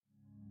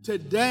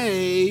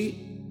Today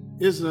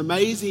is an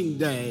amazing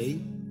day.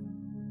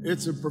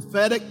 It's a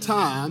prophetic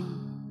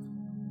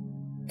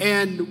time.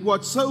 And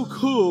what's so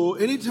cool,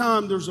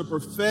 anytime there's a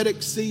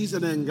prophetic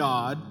season in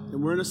God,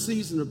 and we're in a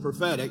season of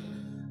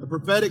a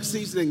prophetic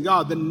season in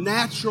God, the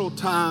natural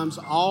times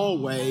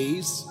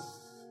always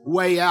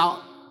weigh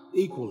out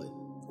equally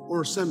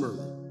or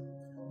similarly.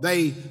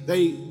 They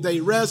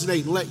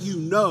resonate and let you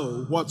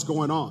know what's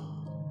going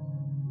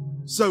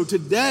on. So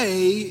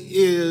today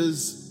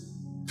is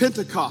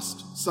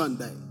Pentecost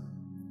Sunday.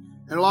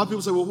 And a lot of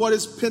people say, well, what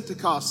is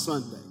Pentecost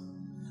Sunday?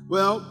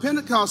 Well,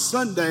 Pentecost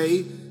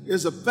Sunday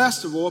is a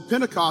festival.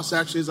 Pentecost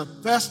actually is a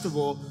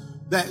festival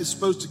that is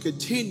supposed to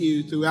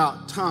continue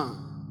throughout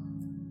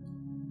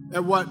time.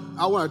 And what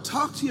I want to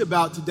talk to you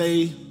about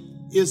today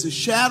is a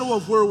shadow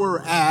of where we're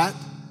at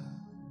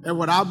and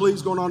what I believe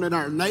is going on in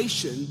our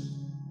nation,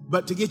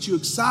 but to get you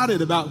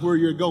excited about where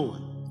you're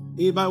going.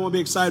 Anybody want to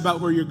be excited about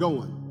where you're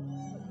going?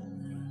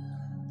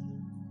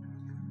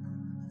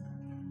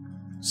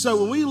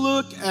 So when we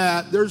look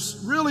at,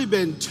 there's really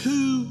been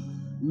two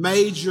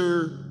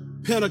major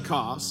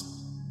Pentecosts.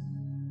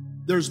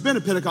 There's been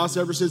a Pentecost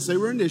ever since they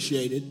were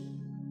initiated,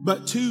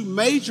 but two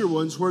major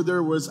ones where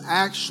there was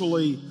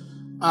actually,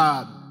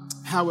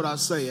 how would I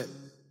say it,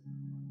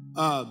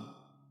 an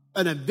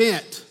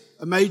event,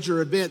 a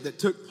major event that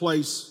took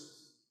place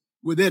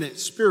within it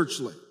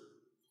spiritually.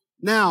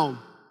 Now,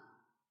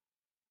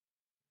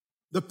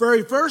 the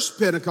very first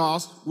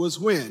Pentecost was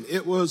when?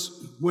 It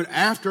was when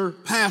after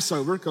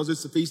Passover, because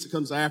it's the feast that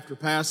comes after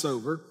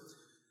Passover.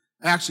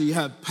 Actually, you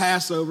have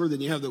Passover, then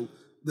you have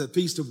the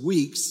Feast of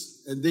Weeks,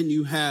 and then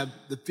you have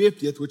the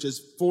 50th, which is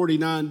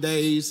 49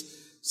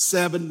 days,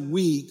 7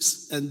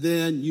 weeks, and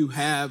then you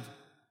have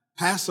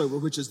Passover,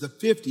 which is the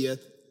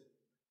 50th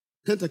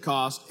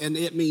Pentecost, and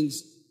it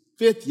means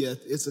 50th.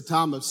 It's a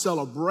time of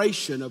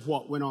celebration of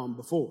what went on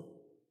before.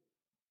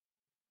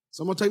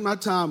 So I'm going to take my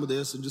time with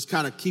this and just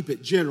kind of keep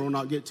it general,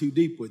 not get too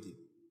deep with you.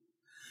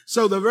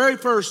 So the very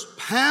first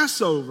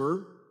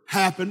Passover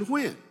happened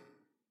when?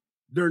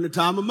 During the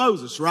time of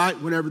Moses, right?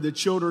 Whenever the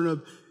children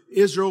of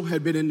Israel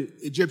had been in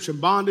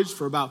Egyptian bondage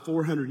for about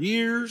 400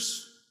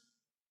 years.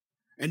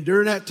 And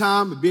during that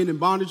time of being in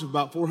bondage for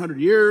about 400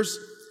 years,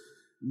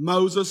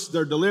 Moses,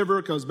 their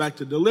deliverer, comes back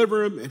to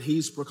deliver them, and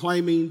he's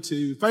proclaiming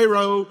to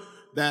Pharaoh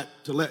that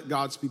to let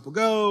God's people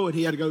go, and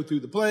he had to go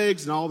through the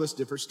plagues and all this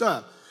different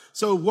stuff.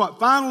 So what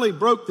finally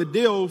broke the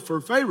deal for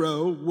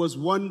Pharaoh was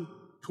one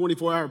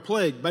 24-hour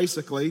plague,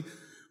 basically,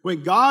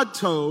 when God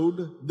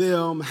told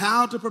them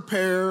how to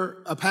prepare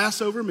a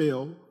Passover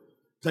meal,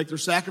 take their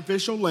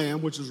sacrificial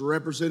lamb, which is a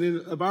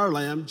representative of our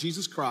lamb,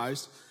 Jesus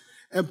Christ,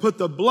 and put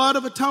the blood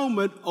of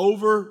atonement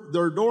over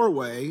their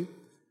doorway,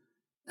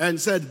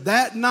 and said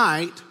that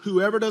night,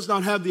 whoever does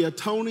not have the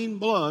atoning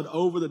blood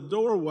over the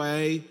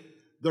doorway,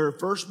 their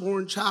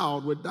firstborn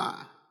child would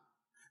die.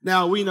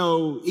 Now, we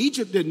know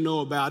Egypt didn't know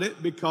about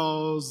it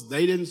because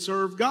they didn't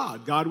serve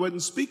God. God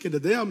wasn't speaking to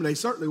them, and they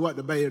certainly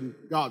wasn't obeying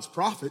God's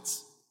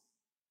prophets.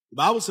 The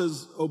Bible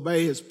says,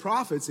 obey his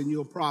prophets and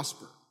you'll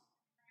prosper.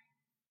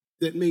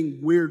 Didn't mean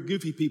weird,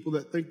 goofy people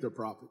that think they're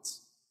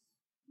prophets.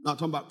 I'm not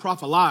talking about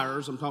prophet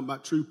liars. I'm talking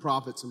about true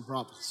prophets and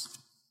prophets.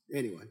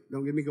 Anyway,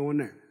 don't get me going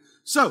there.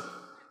 So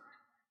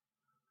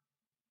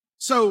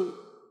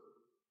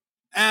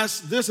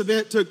as this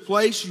event took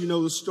place, you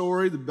know the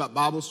story, the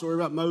Bible story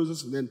about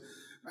Moses, and then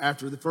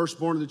after the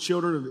firstborn of the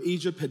children of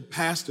Egypt had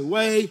passed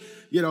away,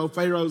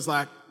 Pharaoh's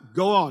like,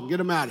 go on, get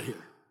them out of here.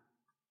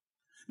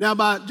 Now,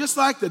 just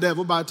like the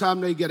devil, by the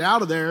time they get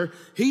out of there,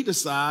 he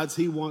decides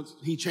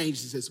he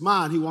changes his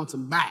mind. He wants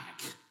them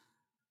back.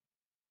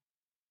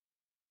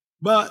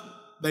 But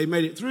they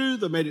made it through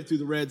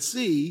the Red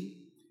Sea.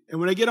 And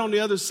when they get on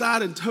the other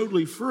side and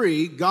totally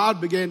free, God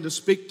began to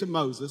speak to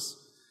Moses.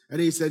 And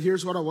he said,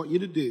 here's what I want you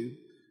to do.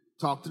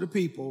 Talk to the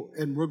people,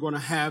 and we're going to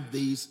have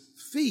these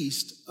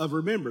feast of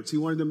remembrance. He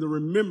wanted them to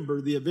remember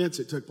the events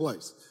that took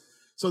place.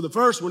 So the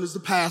first one is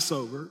the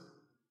Passover.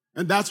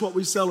 And that's what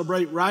we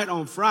celebrate right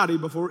on Friday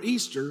before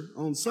Easter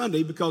on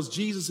Sunday, because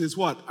Jesus is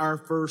what? Our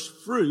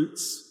first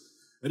fruits.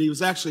 And he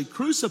was actually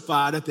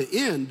crucified at the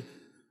end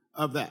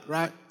of that,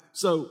 right?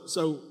 So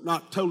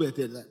not totally at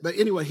the end of that. But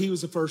anyway, he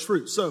was the first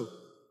fruit. So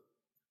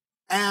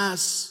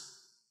as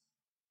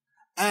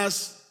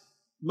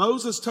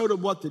Moses told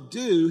him what to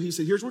do, he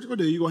said, here's what you're going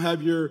to do. You're going to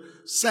have your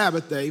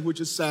Sabbath day,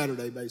 which is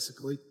Saturday,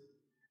 basically.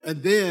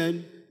 And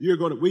then you're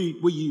going to,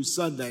 we use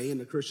Sunday in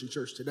the Christian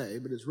church today,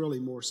 but it's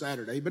really more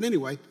Saturday. But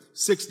anyway,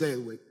 6th day of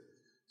the week.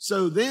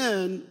 So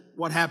then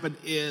what happened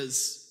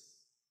is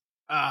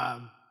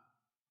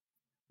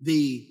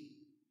the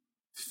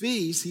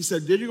feast, he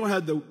said, then you're going to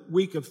have the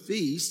week of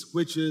feast,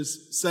 which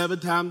is 7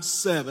 times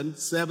 7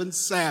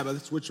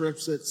 Sabbaths, which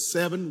represents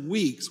 7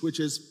 weeks, which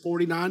is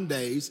 49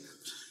 days.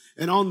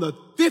 And on the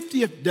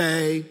 50th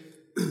day,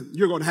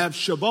 you're going to have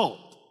Shavuot,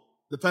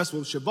 the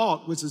festival of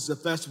Shavuot, which is the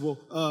festival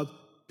of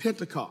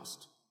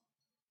Pentecost,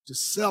 to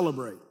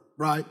celebrate,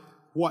 right,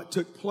 what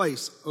took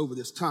place over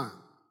this time.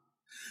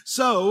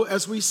 So,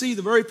 as we see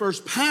the very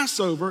first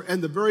Passover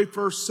and the very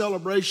first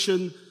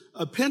celebration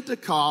of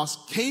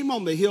Pentecost came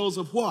on the heels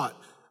of what?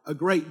 A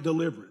great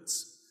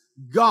deliverance.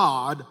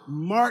 God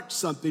marked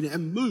something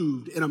and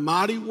moved in a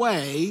mighty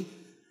way,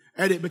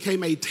 and it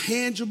became a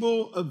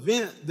tangible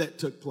event that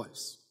took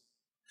place.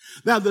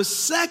 Now, the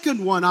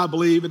second one, I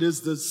believe it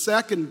is the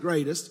second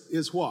greatest,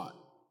 is what?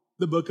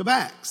 The book of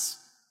Acts.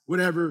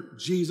 Whenever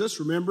Jesus,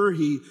 remember,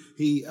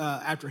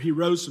 after he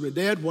rose from the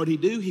dead, what did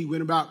he do? He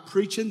went about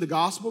preaching the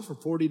gospel for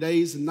 40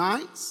 days and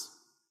nights.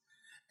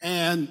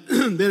 And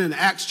then in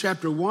Acts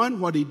chapter 1,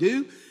 what did he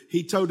do?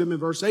 He told them in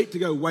verse 8 to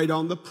go wait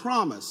on the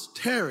promise,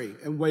 tarry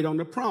and wait on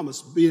the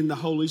promise, being the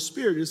Holy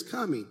Spirit is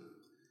coming.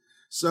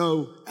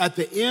 So at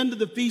the end of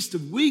the Feast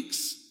of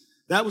Weeks,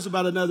 that was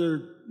about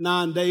another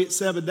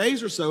 7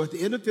 days or so. At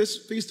the end of the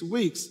Feast of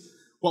Weeks,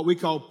 what we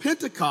call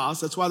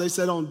Pentecost, that's why they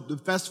said on the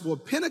festival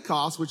of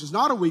Pentecost, which is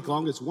not a week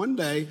long, it's one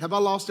day. Have I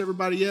lost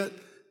everybody yet?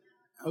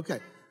 Okay.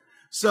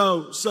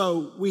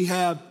 So we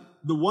have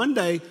the one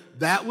day,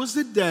 that was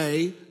the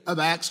day of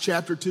Acts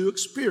chapter 2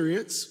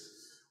 experience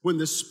when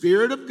the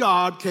Spirit of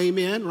God came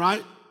in,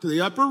 right, to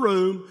the upper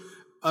room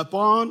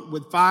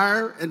with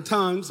fire and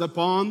tongues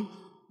upon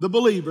the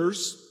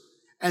believers.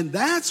 And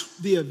that's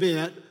the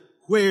event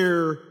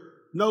where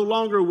no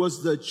longer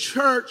was the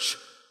church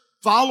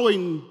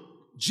following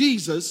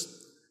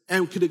Jesus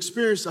and could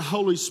experience the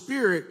Holy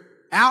Spirit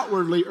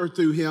outwardly or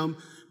through him.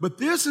 But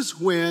this is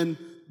when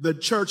the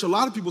church, a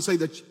lot of people say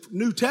the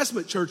New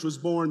Testament church was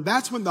born.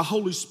 That's when the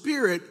Holy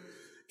Spirit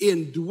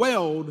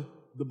indwelled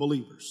the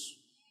believers.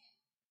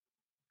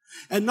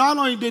 And not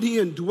only did he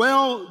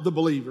indwell the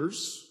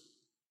believers,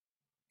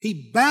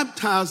 he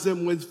baptized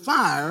them with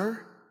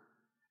fire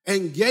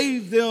and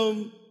gave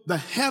them the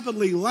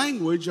heavenly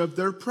language of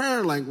their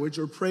prayer language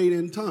or prayed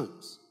in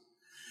tongues.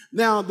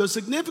 Now, the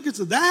significance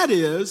of that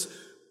is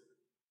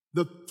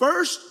the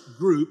first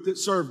group that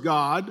served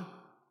God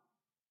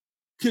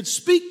could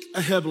speak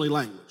a heavenly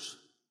language.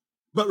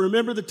 But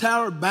remember the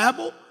Tower of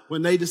Babel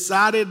when they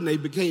decided and they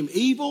became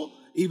evil,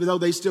 even though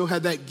they still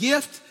had that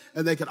gift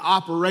and they could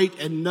operate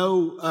and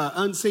know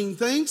unseen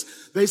things.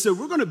 They said,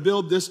 we're going to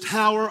build this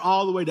tower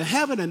all the way to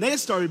heaven. And they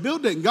started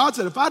building it. And God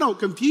said, if I don't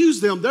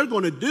confuse them, they're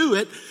going to do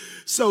it.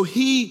 So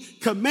he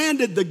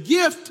commanded the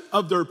gift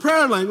of their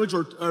prayer language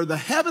or the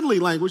heavenly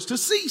language to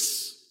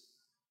cease.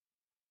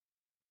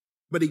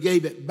 But he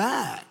gave it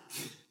back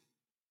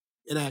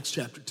in Acts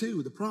chapter 2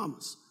 with a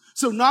promise.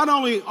 So not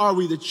only are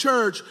we the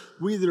church,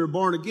 we that are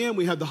born again,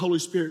 we have the Holy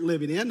Spirit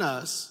living in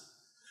us.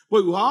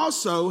 But we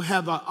also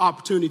have an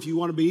opportunity, if you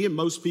want to be, and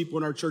most people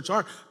in our church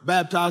are,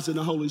 baptized in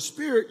the Holy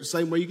Spirit. The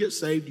same way you get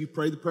saved, you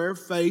pray the prayer of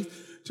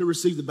faith to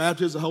receive the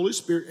baptism of the Holy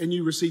Spirit, and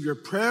you receive your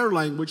prayer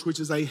language, which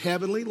is a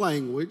heavenly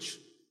language.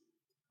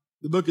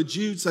 The book of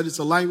Jude said it's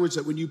a language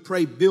that when you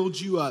pray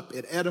builds you up,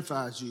 it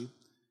edifies you.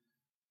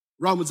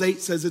 Romans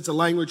 8 says it's a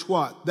language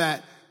what?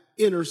 That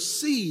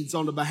intercedes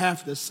on the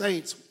behalf of the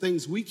saints,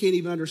 things we can't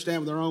even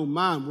understand with our own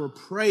mind. We're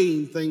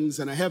praying things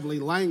in a heavenly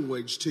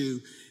language to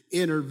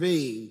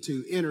intervene,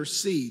 to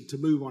intercede, to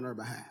move on our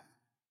behalf.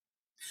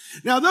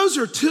 Now, those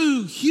are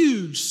two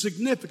huge,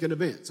 significant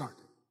events, aren't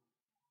they?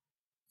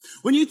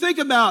 When you think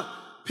about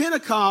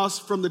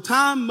Pentecost, from the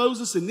time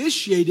Moses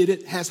initiated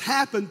it, has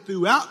happened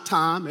throughout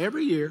time,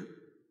 every year,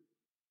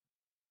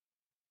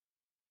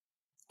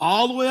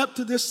 all the way up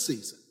to this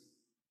season.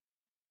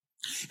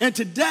 And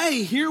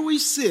today, here we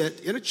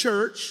sit in a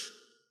church,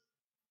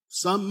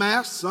 some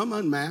masked, some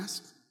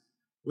unmasked,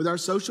 with our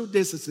social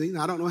distancing.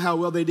 I don't know how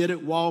well they did at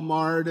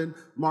Walmart and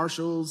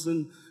Marshalls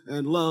and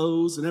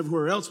Lowe's and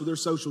everywhere else with their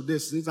social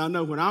distancing. I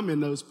know when I'm in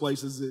those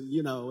places,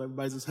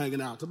 everybody's just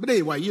hanging out. But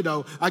anyway,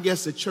 I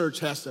guess the church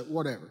has to,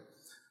 whatever.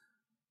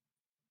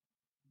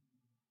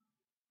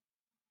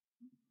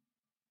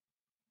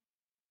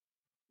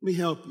 Let me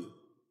help you.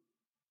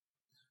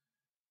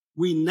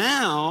 We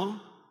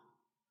now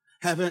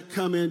haven't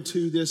come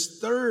into this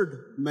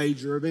third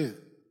major event.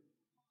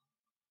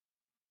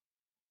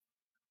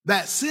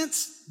 That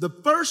since the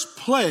first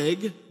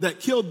plague that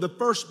killed the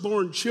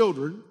firstborn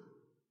children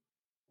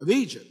of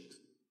Egypt,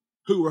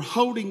 who were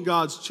holding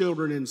God's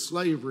children in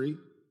slavery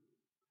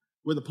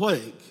with a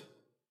plague,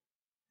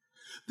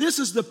 this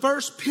is the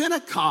first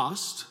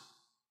Pentecost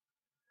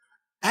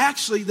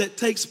actually that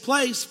takes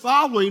place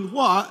following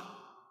what?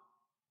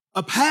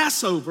 A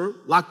Passover,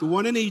 like the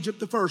one in Egypt,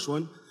 the first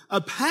one,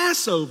 a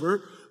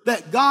Passover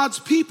that God's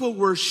people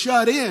were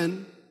shut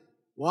in.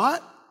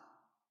 What?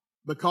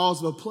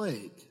 Because of a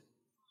plague.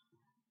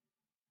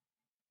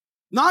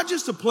 Not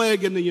just a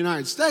plague in the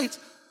United States,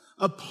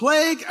 a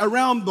plague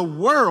around the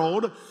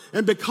world.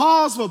 And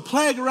because of a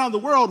plague around the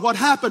world, what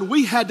happened?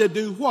 We had to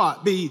do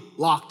what? Be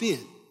locked in.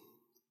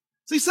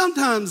 See,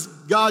 sometimes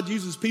God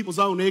uses people's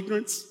own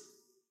ignorance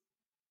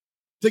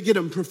to get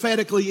them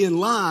prophetically in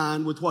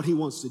line with what he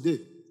wants to do.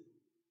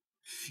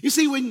 You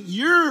see, when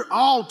you're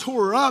all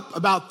tore up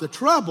about the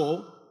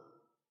trouble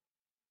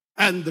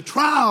and the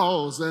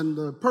trials and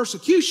the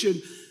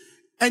persecution,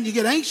 and you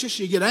get anxious,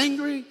 you get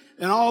angry,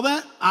 and all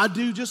that, I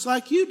do just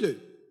like you do.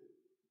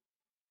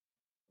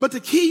 But the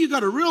key you got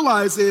to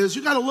realize is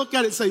you got to look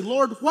at it and say,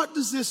 Lord, what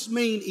does this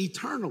mean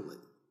eternally?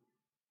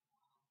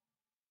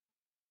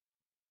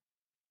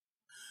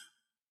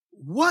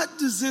 what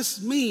does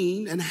this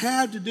mean and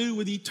have to do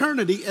with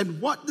eternity?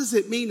 And what does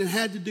it mean and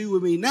had to do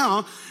with me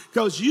now?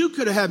 Because you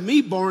could have had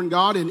me born,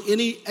 God, in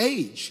any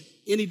age,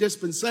 any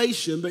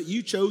dispensation, but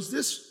you chose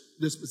this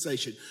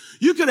dispensation.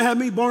 You could have had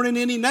me born in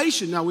any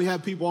nation. Now, we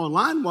have people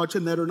online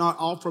watching that are not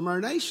all from our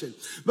nation.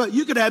 But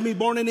you could have me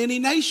born in any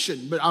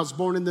nation, but I was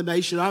born in the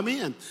nation I'm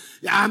in.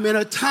 I'm in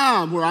a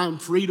time where I'm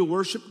free to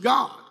worship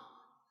God.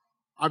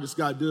 I just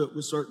got to do it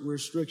with certain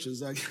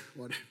restrictions. Like,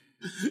 whatever.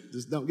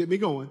 Just don't get me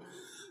going.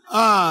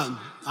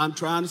 I'm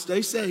trying to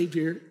stay saved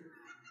here.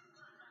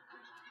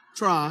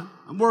 Trying.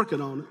 I'm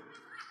working on it.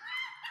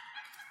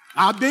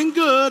 I've been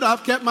good.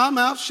 I've kept my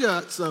mouth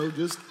shut, so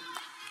just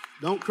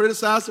don't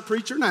criticize the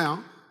preacher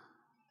now.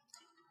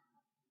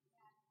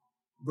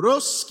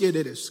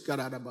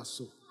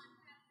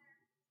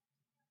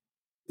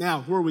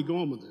 Now, where are we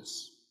going with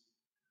this?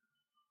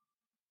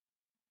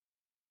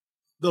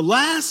 The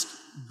last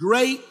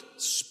great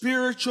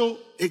spiritual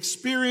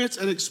experience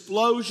and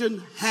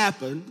explosion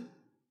happened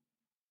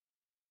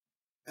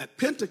at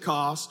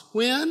Pentecost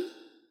when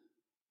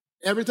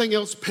everything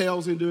else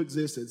pales into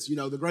existence. You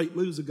know, the great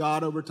moves of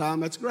God over time,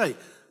 that's great.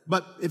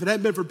 But if it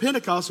hadn't been for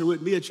Pentecost, there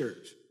wouldn't be a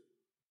church.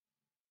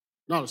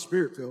 Not a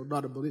spirit-filled,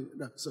 not a believer.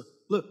 No. So,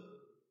 look.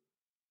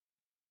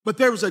 But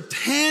there was a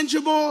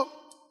tangible,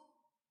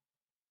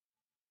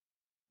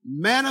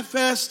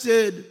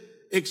 manifested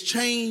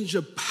exchange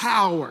of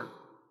power.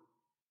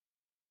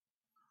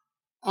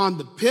 On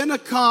the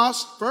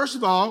Pentecost, first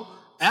of all,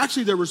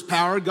 actually there was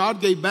power. God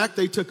gave back.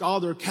 They took all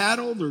their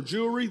cattle, their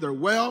jewelry, their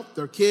wealth,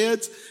 their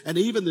kids, and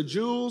even the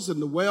jewels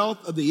and the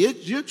wealth of the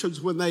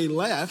Egyptians when they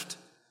left.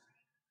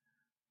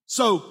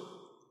 So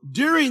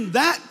during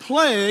that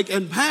plague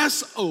and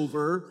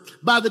Passover,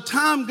 by the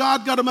time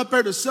God got them up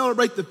there to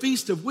celebrate the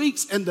Feast of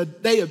Weeks and the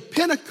day of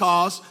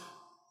Pentecost,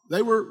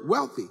 they were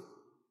wealthy,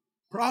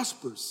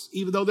 prosperous.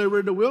 Even though they were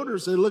in the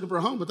wilderness, they were looking for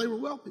a home, but they were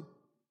wealthy.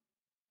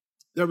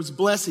 There was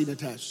blessing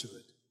attached to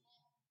it.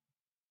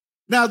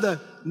 Now, the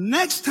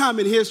next time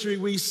in history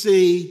we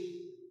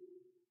see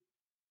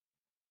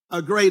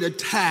a great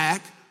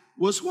attack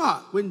was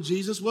what? When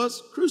Jesus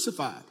was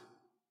crucified.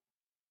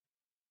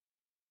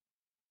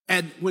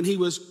 And when he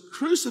was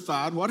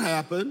crucified, what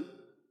happened?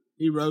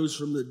 He rose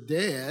from the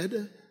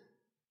dead.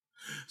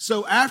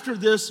 So after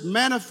this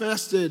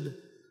manifested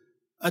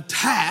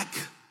attack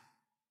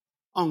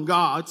on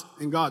God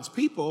and God's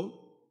people,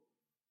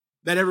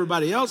 that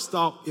everybody else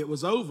thought it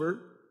was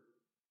over,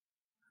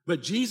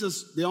 but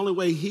Jesus, the only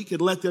way he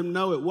could let them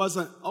know it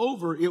wasn't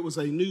over, it was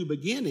a new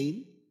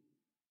beginning,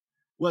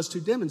 was to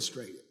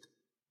demonstrate it.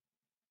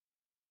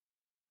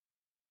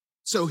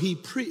 So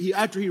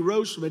after he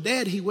rose from the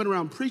dead, he went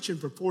around preaching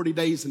for 40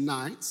 days and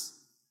nights.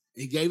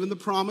 He gave them the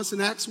promise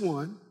in Acts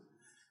 1.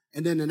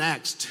 And then in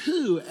Acts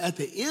 2, at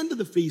the end of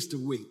the Feast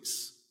of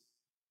Weeks,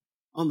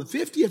 on the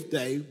 50th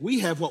day, we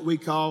have what we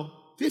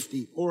call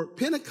 50 or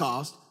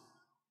Pentecost,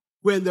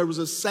 when there was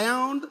a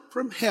sound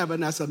from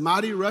heaven, that's a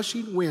mighty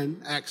rushing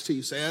wind, Acts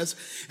 2 says,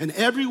 and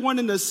everyone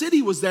in the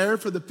city was there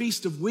for the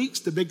Feast of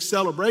Weeks, the big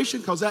celebration,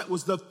 because that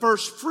was the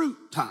first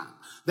fruit time.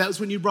 That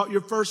was when you brought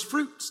your first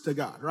fruits to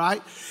God,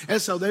 right?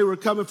 And so they were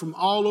coming from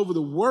all over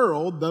the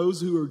world, those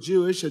who were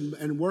Jewish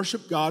and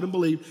worship God and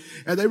believe,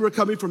 and they were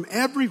coming from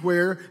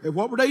everywhere. And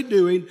what were they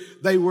doing?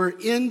 They were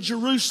in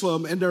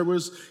Jerusalem, and there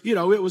was,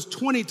 it was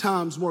 20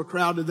 times more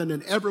crowded than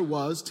it ever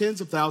was,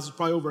 tens of thousands,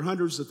 probably over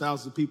hundreds of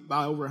thousands of people,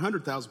 by over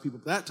 100,000 people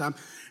at that time.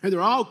 And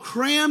they're all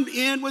crammed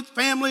in with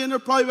family, and they're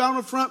probably out on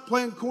the front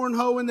playing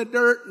cornhole in the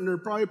dirt, and they're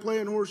probably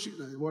playing horseshoe,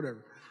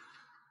 whatever.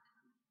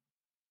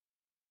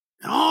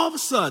 And all of a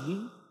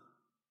sudden,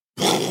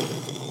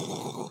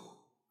 the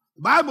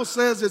Bible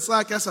says it's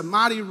like that's a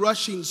mighty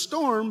rushing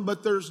storm,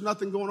 but there's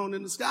nothing going on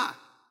in the sky.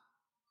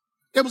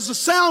 It was a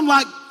sound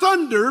like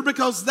thunder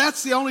because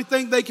that's the only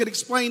thing they could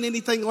explain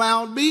anything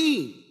loud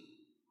being.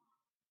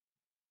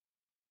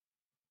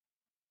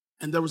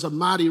 And there was a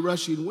mighty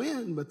rushing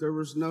wind, but there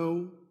was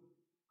no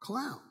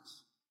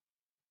clouds.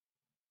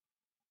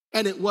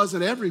 And it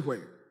wasn't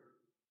everywhere.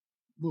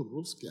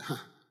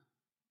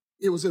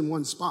 It was in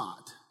one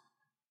spot.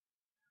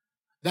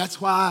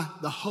 That's why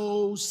the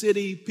whole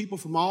city, people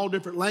from all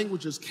different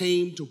languages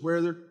came to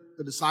where the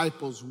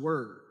disciples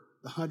were,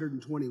 the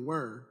 120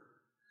 were,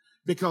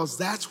 because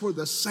that's where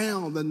the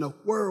sound and the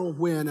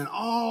whirlwind and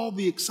all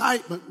the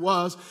excitement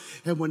was.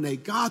 And when they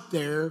got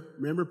there,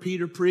 remember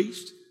Peter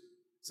preached,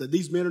 said,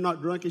 these men are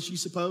not drunk as you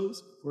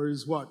suppose, for it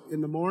is what, in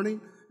the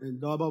morning,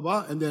 and blah, blah,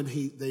 blah. And then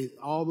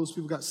all those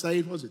people got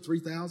saved. What was it,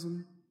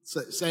 3,000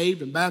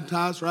 saved and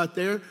baptized right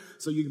there?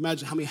 So you can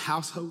imagine how many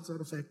households that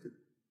affected.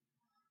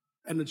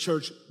 And the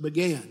church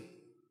began.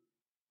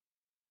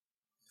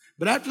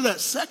 But after that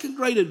second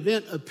great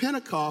event of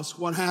Pentecost,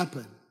 what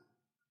happened?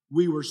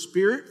 We were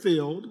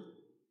spirit-filled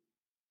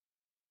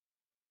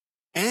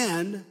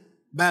and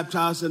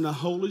baptized in the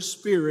Holy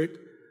Spirit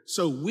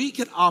so we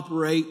could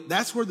operate.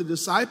 That's where the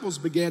disciples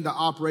began to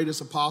operate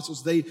as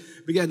apostles. They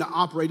began to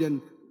operate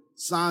in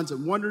signs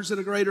and wonders at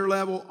a greater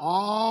level,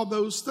 all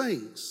those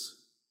things.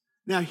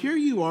 Now, here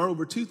you are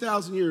over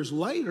 2,000 years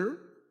later,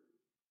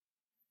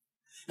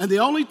 And the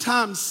only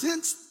time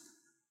since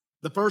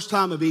the first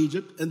time of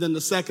Egypt and then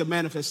the second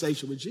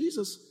manifestation with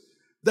Jesus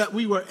that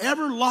we were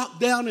ever locked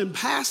down in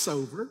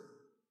Passover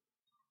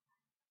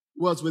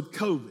was with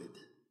COVID.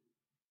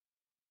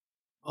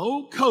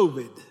 Oh,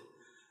 COVID.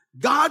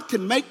 God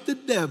can make the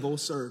devil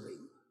serving.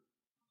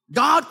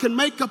 God can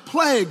make a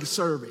plague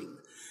serving.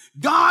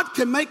 God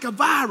can make a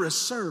virus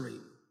serving.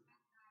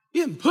 He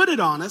didn't put it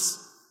on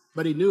us,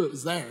 but he knew it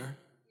was there.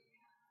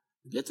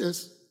 Get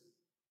this.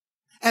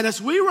 And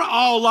as we were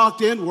all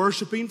locked in,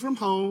 worshiping from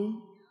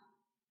home,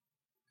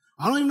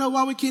 I don't even know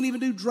why we can't even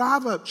do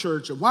drive-up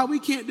church and why we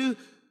can't do.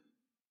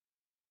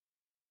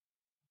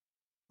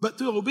 But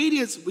through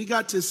obedience, we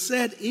got to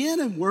set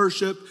in and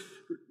worship,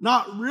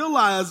 not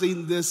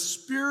realizing this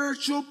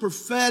spiritual,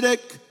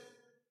 prophetic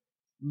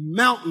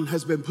mountain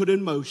has been put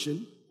in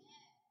motion.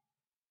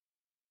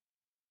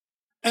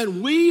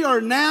 And we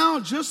are now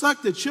just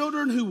like the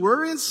children who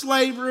were in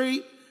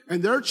slavery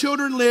and their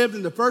children lived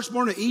and the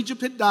firstborn of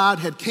Egypt had died,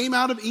 had came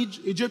out of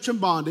Egyptian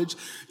bondage,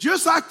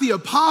 just like the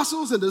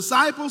apostles and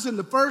disciples in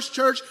the first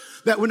church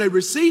that when they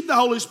received the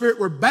Holy Spirit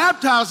were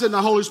baptized in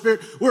the Holy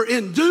Spirit, were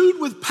endued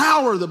with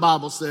power, the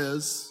Bible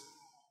says.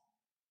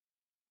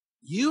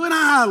 You and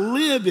I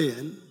live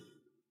in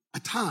a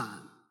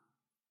time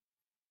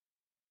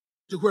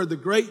to where the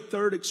great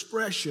third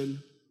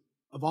expression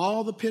of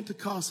all the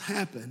Pentecost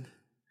happened.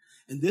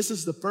 And this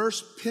is the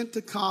first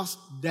Pentecost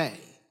day,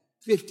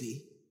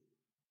 50,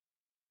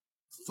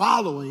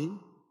 following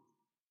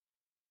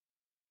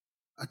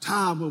a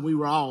time when we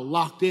were all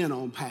locked in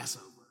on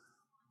Passover.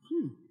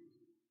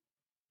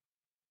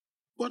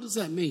 What does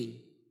that mean?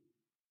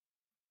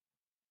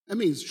 That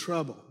means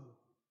trouble.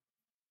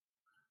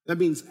 That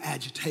means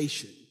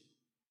agitation.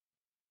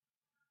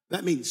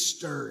 That means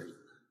stirring.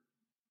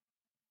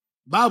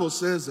 The Bible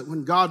says that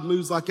when God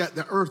moves like that,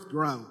 the earth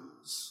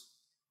groans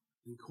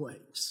and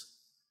quakes.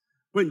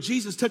 When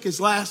Jesus took his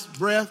last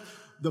breath,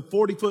 the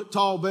 40-foot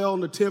tall veil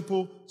in the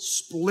temple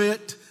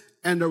split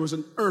and there was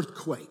an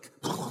earthquake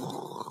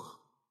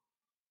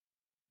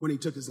when he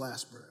took his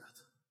last breath.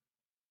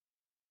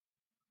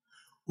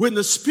 When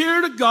the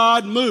Spirit of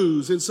God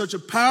moves in such a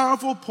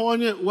powerful,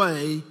 poignant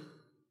way,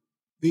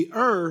 the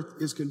earth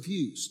is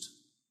confused.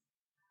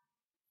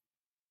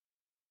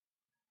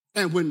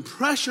 And when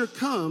pressure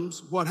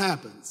comes, what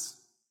happens?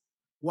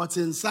 What's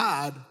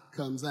inside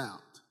comes out.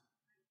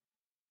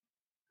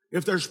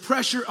 If there's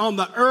pressure on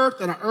the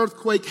earth and an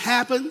earthquake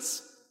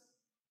happens,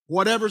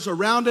 whatever's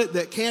around it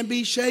that can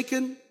be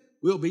shaken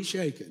will be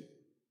shaken.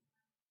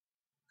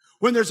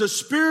 When there's a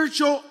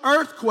spiritual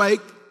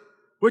earthquake,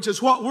 which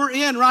is what we're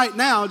in right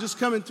now, just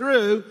coming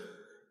through,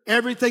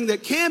 everything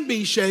that can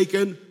be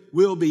shaken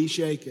will be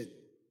shaken.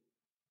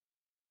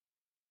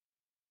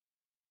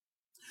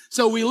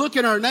 So we look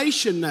at our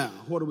nation now.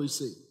 What do we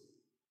see?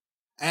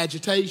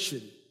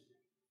 Agitation.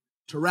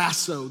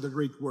 Tarasso, the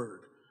Greek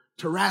word.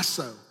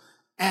 Tarasso.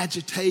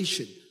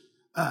 Agitation.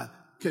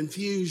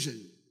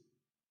 Confusion.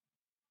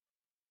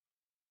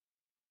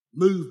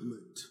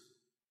 Movement.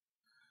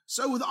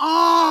 So with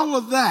all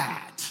of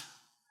that,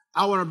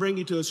 I want to bring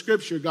you to a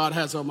scripture God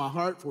has on my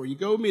heart for you.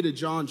 Go with me to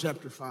John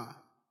chapter 5.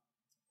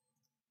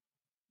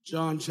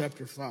 John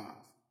chapter 5.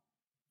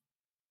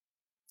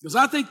 Because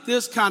I think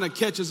this kind of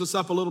catches us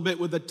up a little bit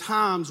with the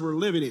times we're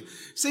living in.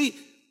 See,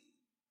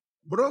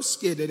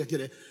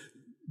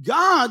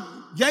 God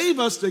gave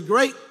us the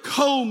great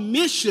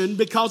commission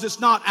because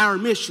it's not our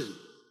mission.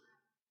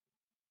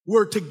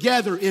 We're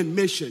together in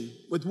mission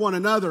with one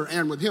another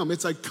and with Him.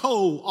 It's a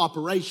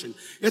co-operation.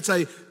 It's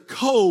a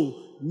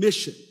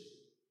co-mission.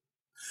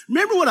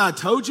 Remember what I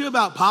told you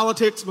about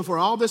politics before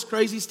all this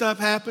crazy stuff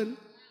happened?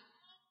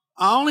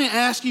 I only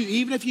ask you,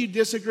 even if you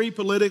disagree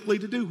politically,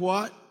 to do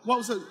what? What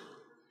was it?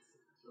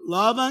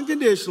 Love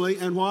unconditionally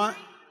and what?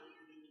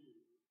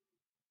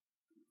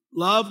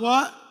 Love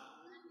what?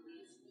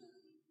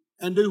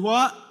 And do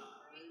what?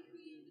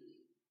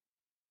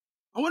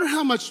 I wonder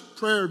how much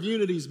prayer of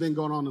unity has been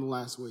going on in the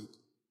last week.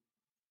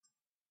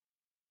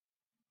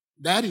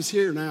 Daddy's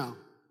here now.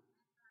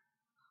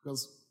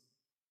 Because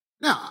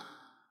now,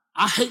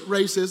 I hate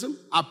racism.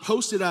 I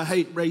posted I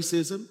hate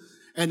racism,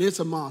 and it's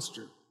a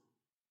monster.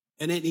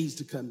 And it needs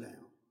to come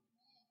down.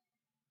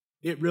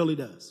 It really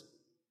does.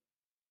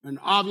 And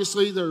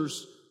obviously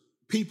there's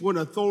people in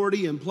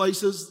authority in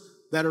places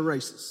that are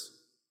racist.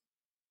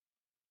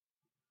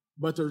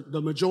 But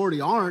the majority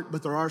aren't,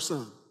 but there are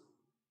some.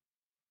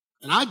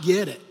 And I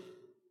get it.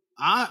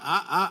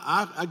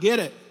 I get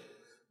it.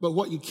 But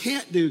what you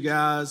can't do,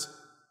 guys,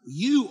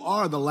 you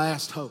are the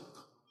last hope.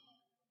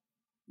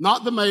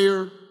 Not the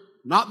mayor,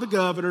 not the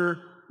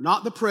governor,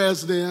 not the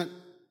president,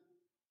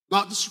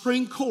 not the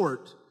Supreme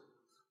Court.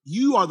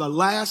 You are the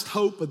last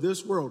hope of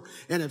this world.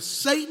 And if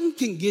Satan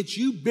can get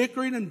you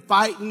bickering and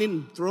fighting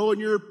and throwing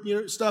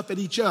your stuff at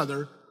each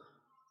other,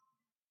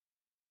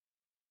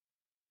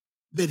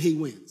 then he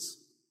wins.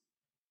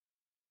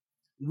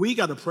 We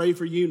got to pray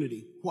for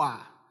unity.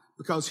 Why?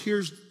 Because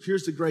here's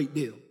the great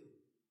deal.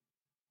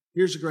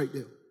 Here's the great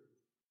deal.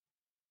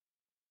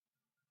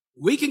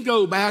 We can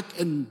go back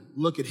and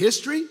look at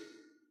history,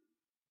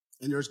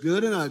 and there's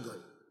good and ugly.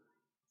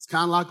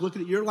 kind of like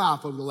looking at your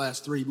life over the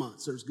last 3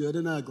 months. There's good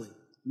and ugly.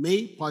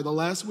 Me, probably the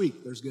last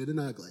week, there's good and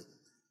ugly.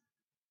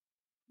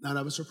 None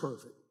of us are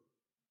perfect.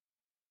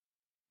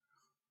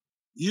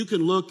 You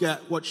can look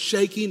at what's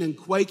shaking and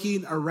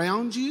quaking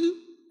around you,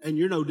 and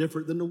you're no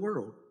different than the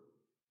world.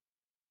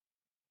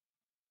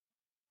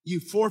 You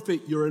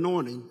forfeit your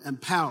anointing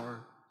and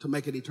power to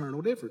make an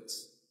eternal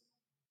difference.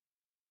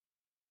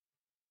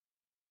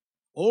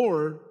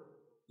 Or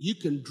you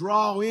can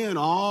draw in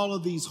all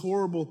of these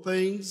horrible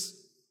things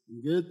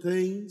and good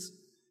things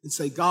and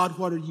say, God,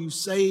 what are you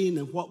saying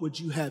and what would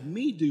you have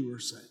me do or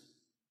say?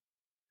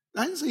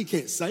 I didn't say you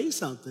can't say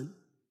something.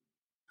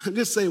 I'm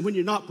just saying when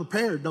you're not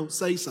prepared, don't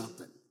say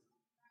something.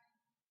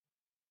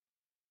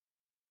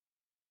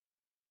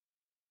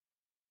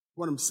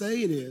 What I'm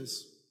saying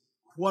is,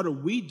 what are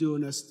we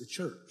doing as the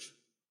church?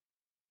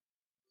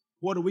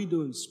 What are we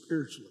doing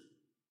spiritually?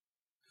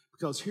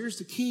 Because here's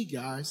the key,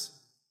 guys.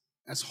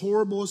 As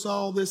horrible as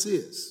all this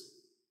is,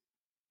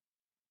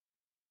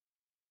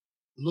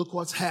 look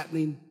what's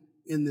happening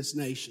in this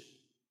nation.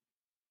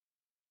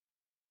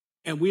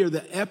 And we are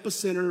the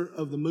epicenter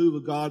of the move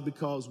of God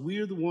because we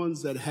are the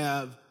ones that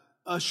have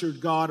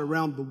ushered God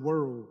around the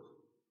world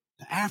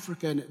to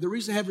Africa. And the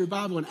reason I have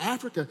revival in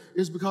Africa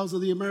is because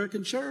of the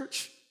American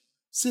church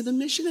sending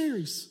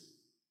missionaries.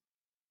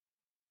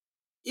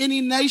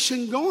 Any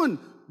nation going,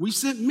 we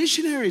sent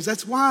missionaries.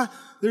 That's why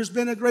there's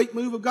been a great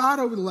move of God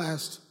over the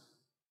last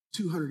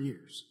 200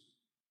 years.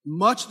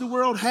 Much of the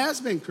world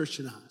has been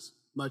Christianized.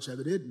 Much of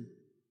it didn't.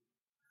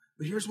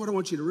 But here's what I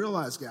want you to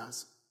realize,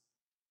 guys.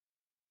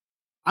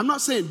 I'm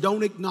not saying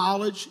don't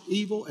acknowledge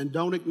evil and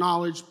don't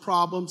acknowledge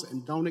problems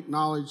and don't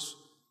acknowledge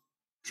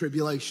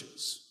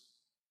tribulations.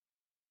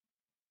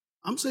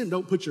 I'm saying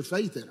don't put your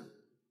faith in them.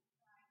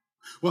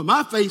 Well,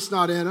 my faith's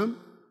not in them.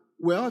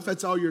 Well, if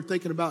that's all you're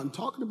thinking about and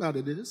talking about,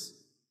 it is.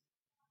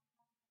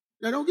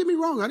 Now, don't get me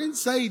wrong. I didn't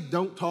say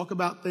don't talk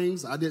about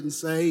things. I didn't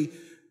say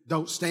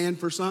don't stand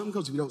for something,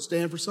 because if you don't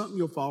stand for something,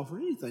 you'll fall for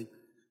anything.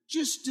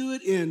 Just do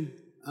it in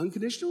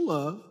unconditional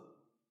love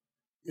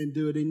and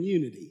do it in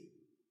unity.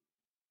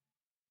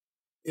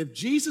 If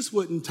Jesus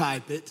wouldn't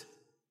type it,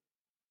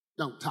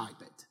 don't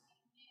type it.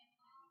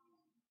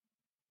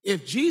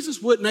 If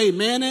Jesus wouldn't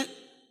amen it,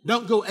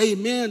 don't go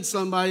amen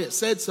somebody that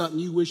said something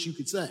you wish you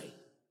could say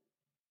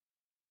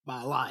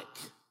by like.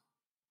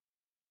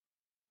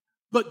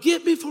 But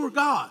get before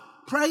God.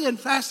 Pray and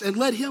fast and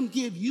let him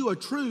give you a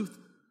truth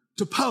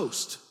to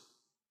post.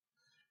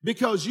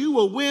 Because you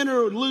will win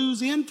or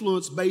lose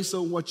influence based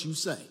on what you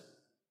say.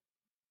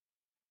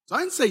 So I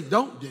didn't say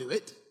don't do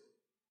it.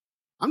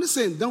 I'm just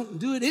saying don't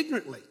do it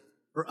ignorantly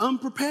or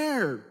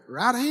unprepared or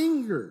out of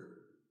anger.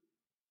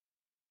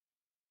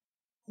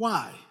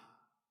 Why?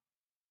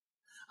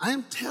 I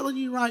am telling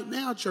you right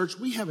now, church,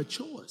 we have a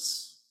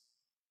choice.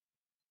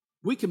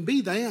 We can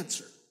be the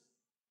answer.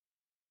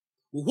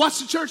 Well,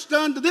 what's the church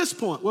done to this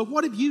point? Well,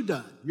 what have you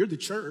done? You're the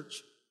church.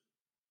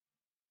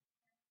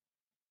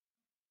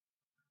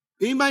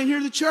 Anybody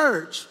here the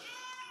church?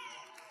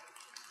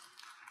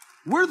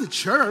 We're the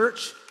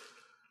church.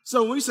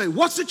 So when we say,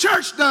 what's the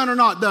church done or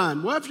not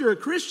done? Well, if you're a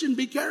Christian,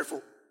 be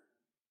careful.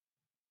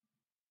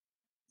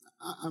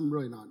 I'm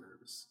really not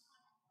nervous.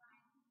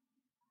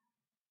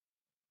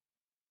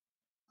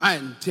 I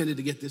hadn't intended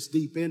to get this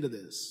deep into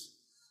this,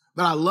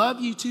 but I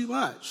love you too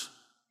much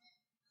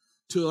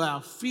to allow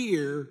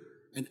fear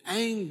and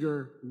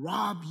anger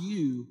rob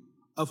you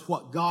of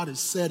what God is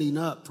setting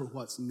up for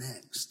what's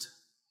next.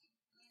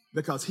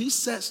 Because he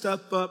set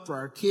stuff up for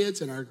our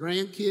kids and our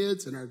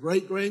grandkids and our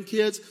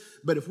great-grandkids.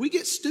 But if we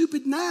get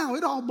stupid now,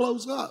 it all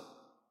blows up.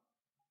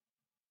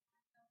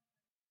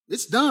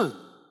 It's done.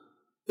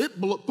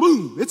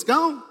 Boom, it's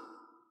gone.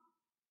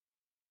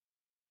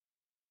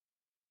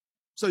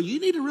 So you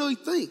need to really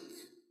think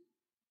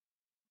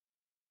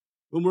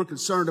when we're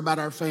concerned about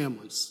our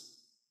families.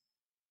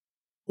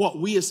 What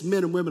we as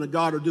men and women of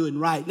God are doing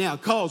right now.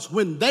 Because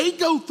when they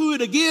go through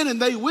it again, and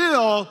they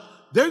will,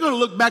 they're going to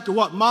look back to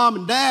what mom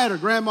and dad or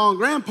grandma and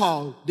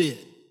grandpa did.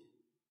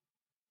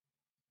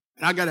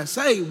 And I got to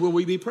say, will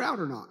we be proud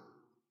or not?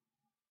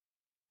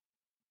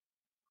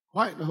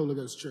 Quiet in the Holy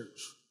Ghost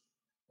Church.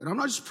 And I'm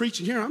not just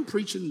preaching here. I'm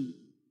preaching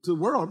to the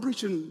world. I'm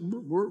preaching,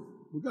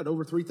 we've got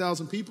over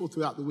 3,000 people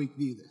throughout the week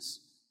view this.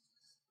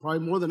 Probably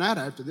more than that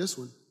after this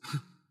one.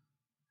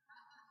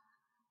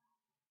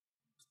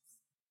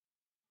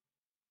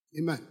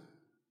 Amen.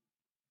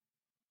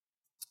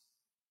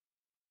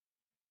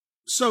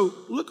 So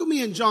look at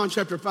me in John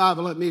chapter 5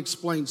 and let me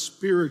explain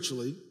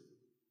spiritually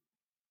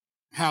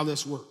how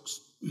this works.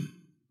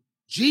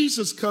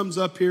 Jesus comes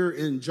up here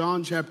in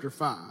John chapter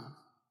 5.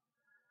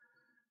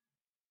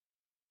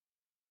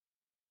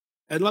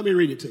 And let me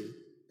read it to you.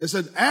 It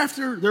said,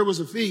 after there was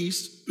a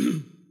feast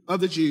of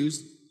the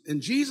Jews, and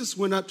Jesus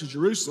went up to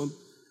Jerusalem.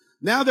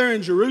 Now there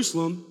in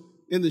Jerusalem,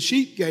 in the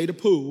sheep gate, a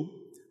pool,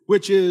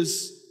 which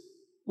is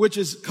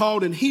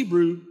called in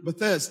Hebrew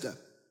Bethesda,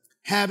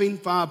 having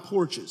 5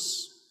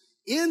 porches.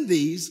 In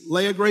these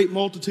lay a great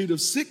multitude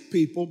of sick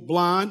people,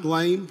 blind,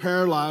 lame,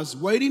 paralyzed,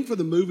 waiting for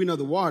the moving of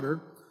the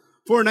water.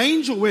 For an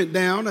angel went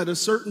down at a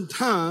certain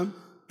time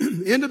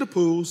into the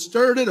pool,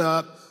 stirred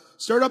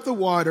up the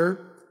water,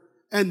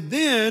 and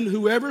then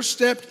whoever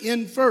stepped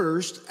in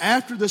first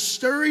after the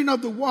stirring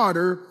of the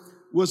water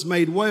was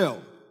made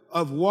well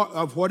of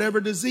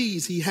whatever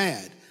disease he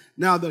had.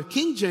 Now the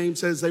King James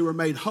says they were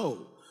made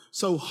whole.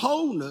 So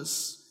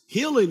wholeness,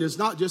 healing is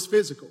not just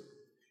physical.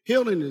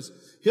 Healing is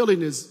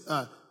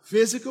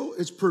physical,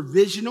 it's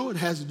provisional. It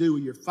has to do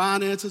with your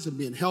finances and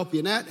being healthy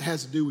in that. It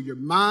has to do with your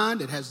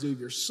mind. It has to do with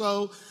your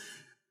soul.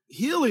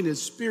 Healing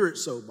is spirit,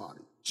 soul,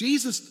 body.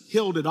 Jesus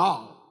healed it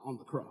all on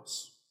the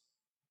cross.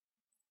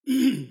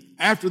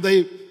 After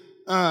they,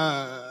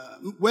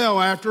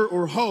 after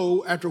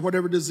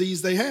whatever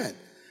disease they had.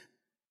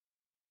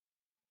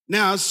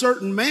 Now, a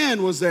certain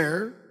man was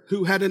there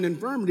who had an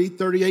infirmity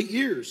 38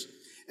 years.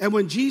 And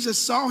when Jesus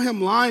saw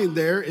him lying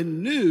there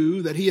and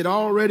knew that he had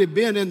already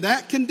been in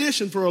that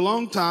condition for a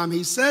long time,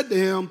 he said to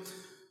him,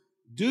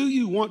 do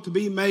you want to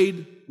be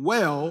made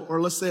well? Or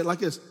let's say it like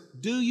this.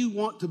 Do you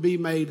want to be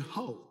made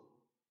whole?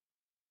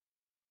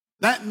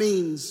 That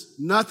means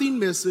nothing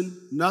missing,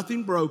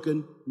 nothing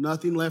broken,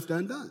 nothing left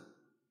undone.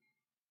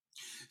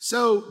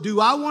 So do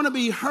I want to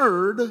be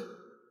heard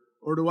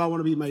or do I want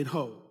to be made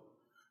whole?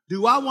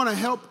 Do I want to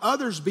help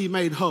others be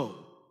made whole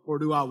or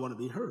do I want to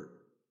be heard?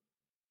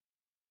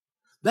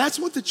 That's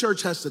what the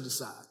church has to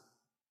decide.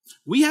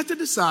 We have to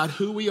decide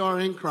who we are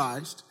in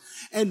Christ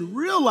and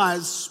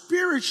realize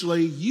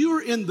spiritually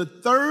you're in the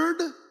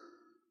third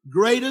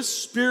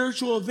greatest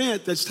spiritual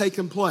event that's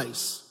taken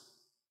place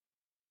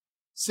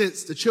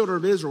since the children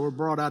of Israel were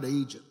brought out of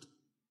Egypt.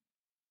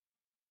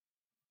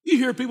 You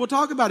hear people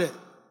talk about it.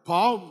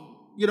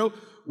 Paul,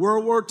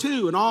 World War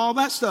II and all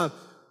that stuff.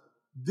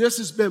 This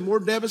has been more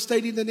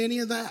devastating than any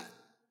of that.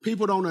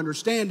 People don't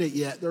understand it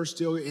yet. They're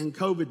still in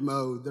COVID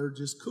mode. They're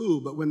just cool.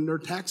 But when their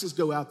taxes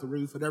go out the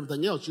roof and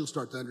everything else, you'll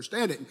start to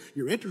understand it. And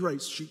your interest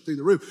rates shoot through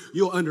the roof.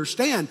 You'll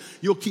understand.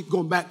 You'll keep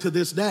going back to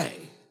this day.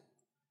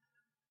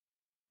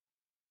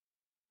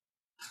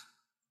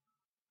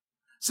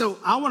 So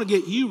I want to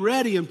get you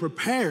ready and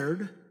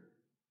prepared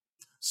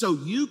so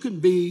you can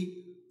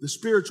be the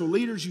spiritual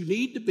leaders you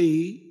need to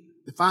be,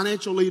 the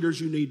financial leaders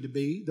you need to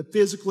be, the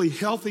physically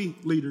healthy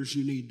leaders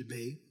you need to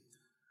be,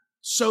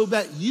 so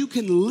that you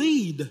can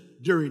lead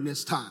during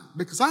this time.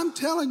 Because I'm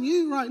telling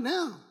you right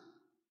now,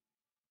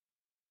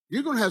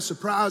 you're going to have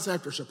surprise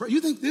after surprise.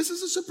 You think this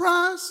is a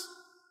surprise?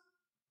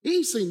 He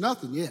ain't seen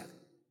nothing yet.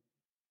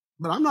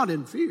 But I'm not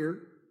in fear.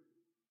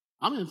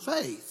 I'm in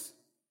faith.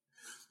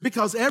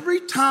 Because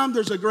every time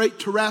there's a great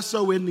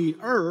terrasso in the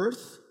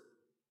earth,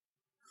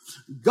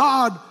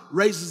 God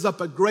raises up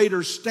a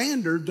greater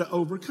standard to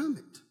overcome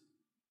it.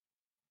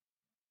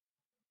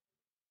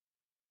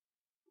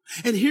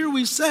 And here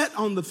we sat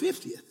on the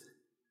 50th,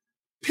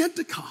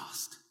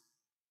 Pentecost,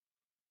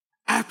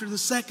 after the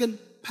second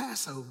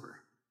Passover,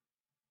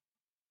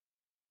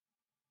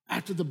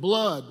 after the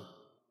blood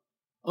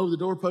over the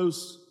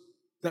doorposts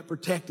that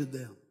protected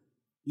them.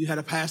 You had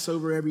a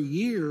Passover every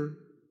year,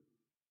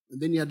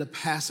 and then you had the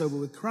Passover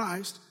with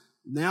Christ.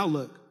 Now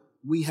look,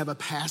 we have a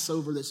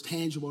Passover that's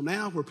tangible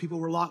now where people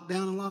were locked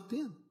down and locked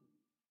in.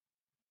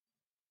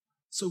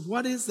 So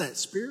what is that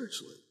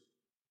spiritually?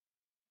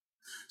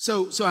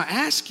 So I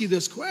ask you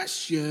this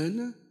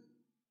question,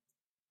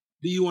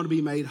 do you want to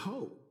be made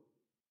whole?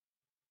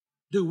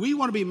 Do we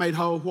want to be made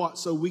whole what?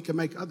 So we can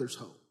make others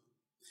whole.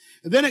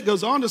 And then it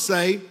goes on to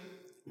say,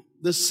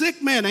 the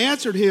sick man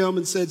answered him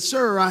and said,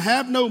 Sir, I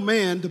have no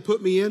man to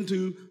put me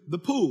into the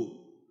pool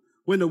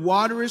when the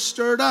water is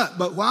stirred up,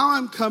 but while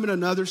I'm coming,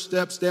 another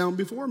steps down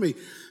before me.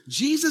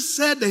 Jesus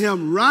said to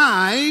him,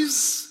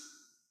 Rise,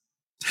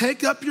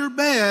 take up your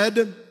bed,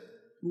 and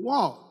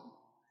walk.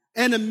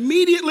 And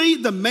immediately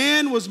the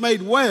man was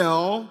made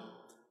well,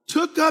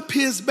 took up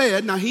his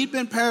bed. Now he'd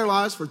been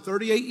paralyzed for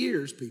 38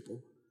 years,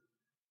 people.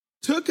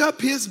 Took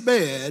up his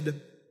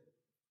bed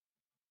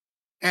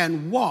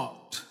and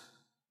walked.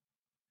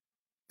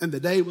 And the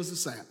day was the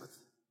Sabbath.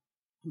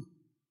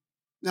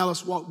 Now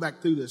let's walk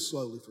back through this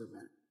slowly for a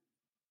minute.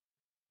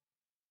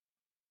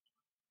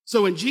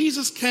 So when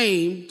Jesus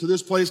came to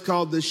this place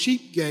called the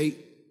Sheep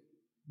Gate,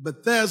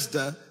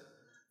 Bethesda,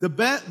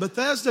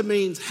 Bethesda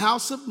means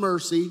house of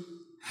mercy,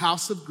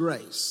 house of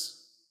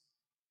grace.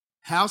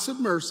 House of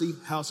mercy,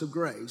 house of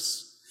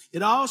grace.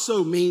 It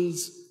also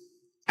means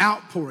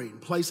outpouring,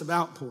 place of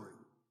outpouring.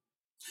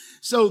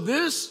 So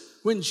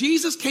when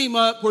Jesus came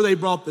up where they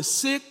brought the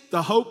sick,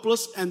 the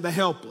hopeless, and the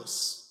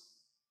helpless,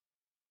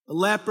 the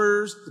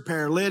lepers, the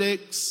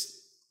paralytics,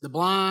 the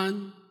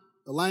blind,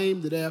 the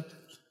lame, the deaf,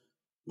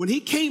 when he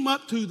came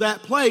up to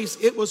that place,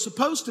 it was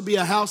supposed to be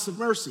a house of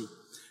mercy.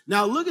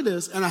 Now look at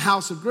this, and a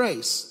house of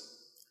grace.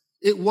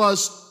 It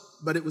was,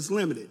 but it was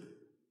limited.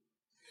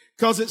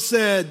 Because it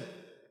said,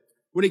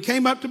 when he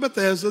came up to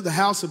Bethesda, the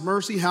house of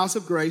mercy, house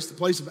of grace, the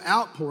place of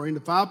outpouring, the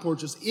five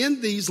porches, in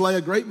these lay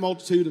a great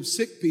multitude of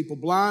sick people,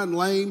 blind,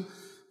 lame,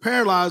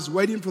 paralyzed,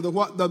 waiting for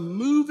the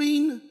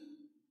moving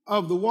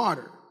of the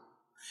water.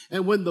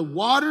 And when the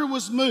water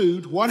was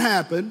moved, what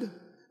happened?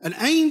 An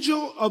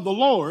angel of the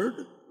Lord,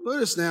 look at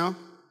this now,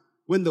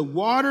 when the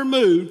water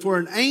moved, for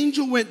an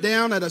angel went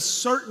down at a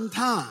certain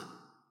time.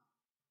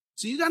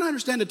 So you got to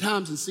understand the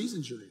times and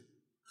seasons you're in.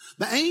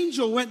 The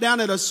angel went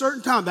down at a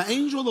certain time. The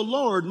angel of the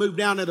Lord moved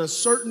down at a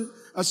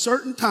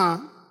certain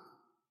time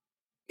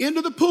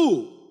into the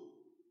pool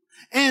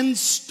and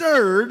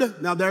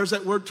stirred. Now there's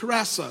that word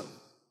terrasso.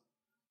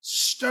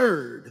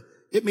 Stirred.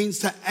 It means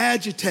to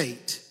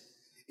agitate.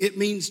 It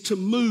means to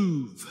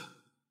move.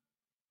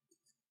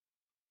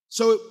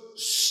 So it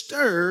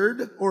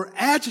stirred or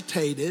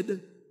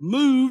agitated,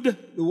 moved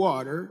the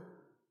water.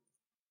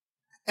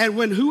 And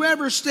when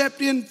whoever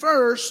stepped in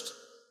first,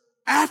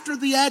 after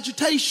the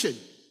agitation,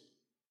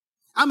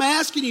 I'm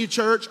asking you,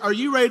 church, are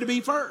you ready to be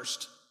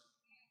first?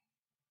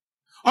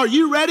 Are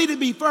you ready to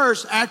be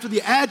first after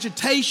the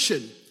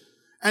agitation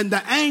and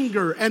the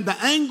anger and the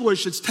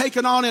anguish that's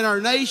taken on in our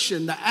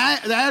nation, the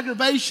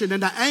aggravation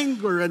and the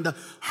anger and the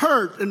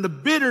hurt and the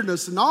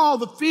bitterness and all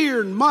the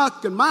fear and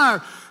muck and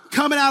mire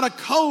coming out of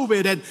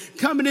COVID and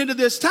coming into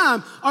this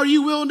time? Are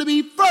you willing to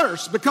be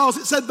first? Because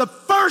it said the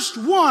first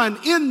one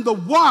in the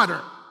water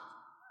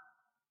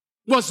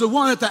was the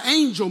one that the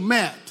angel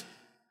met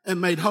and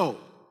made whole.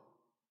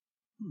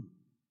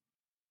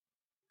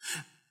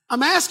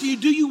 I'm asking you,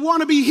 do you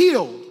want to be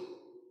healed?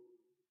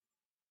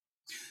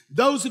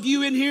 Those of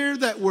you in here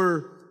that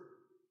were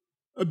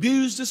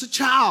abused as a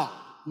child,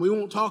 we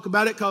won't talk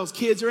about it because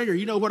kids are in here.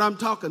 You know what I'm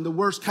talking, the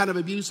worst kind of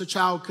abuse a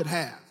child could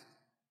have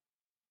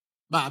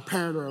by a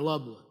parent or a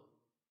loved one.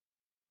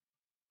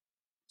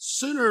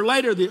 Sooner or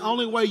later, the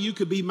only way you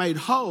could be made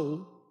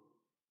whole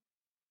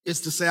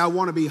is to say, I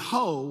want to be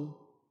whole,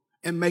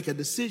 and make a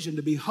decision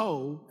to be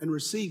whole and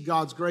receive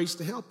God's grace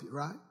to help you,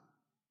 right?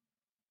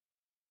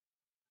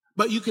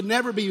 But you can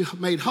never be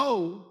made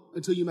whole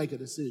until you make a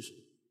decision.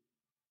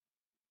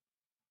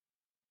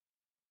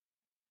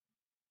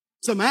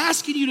 So I'm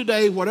asking you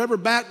today, whatever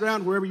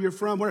background, wherever you're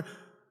from,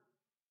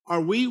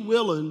 are we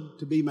willing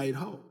to be made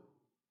whole?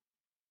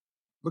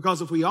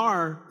 Because if we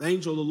are, the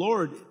angel of the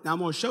Lord, now I'm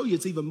going to show you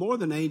it's even more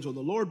than the angel of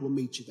the Lord will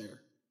meet you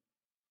there.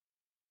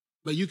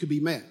 But you could be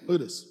met.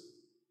 Look at this.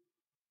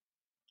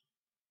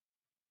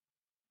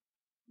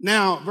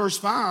 Now, verse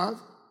 5.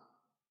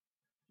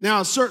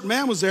 Now, a certain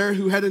man was there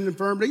who had an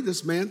infirmity,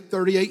 this man,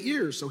 38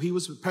 years. So he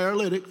was a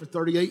paralytic for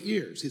 38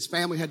 years. His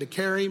family had to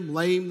carry him,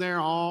 lay him there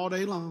all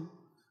day long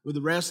with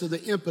the rest of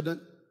the impotent,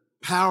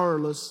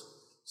 powerless,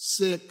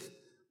 sick,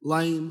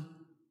 lame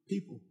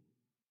people.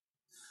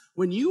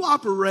 When you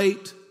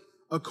operate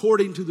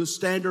according to the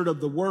standard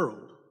of the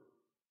world,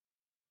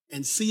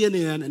 and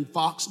CNN and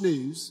Fox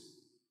News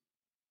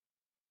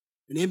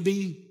and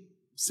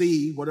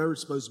NBC, whatever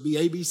it's supposed to be,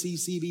 ABC,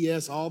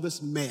 CBS, all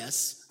this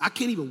mess, I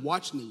can't even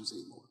watch news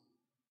anymore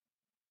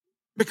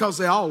because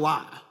they all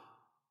lie.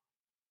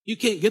 You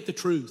can't get the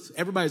truth.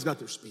 Everybody's got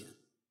their spin.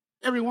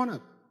 Every one of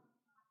them.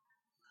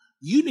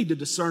 You need the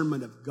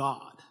discernment of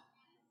God.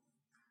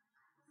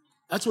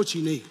 That's what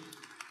you need.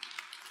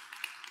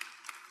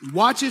 You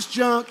watch this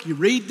junk, you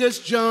read this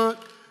junk,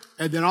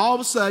 and then all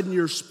of a sudden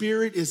your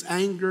spirit is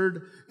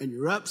angered and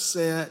you're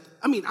upset.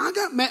 I mean, I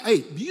got mad. Hey,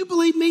 do you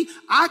believe me?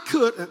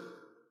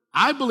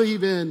 I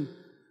believe in,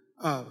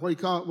 what do you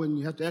call it when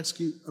you have to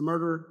execute a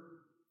murderer?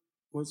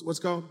 What's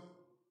it called?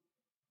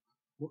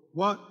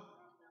 What?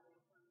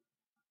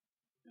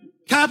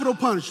 Capital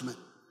punishment.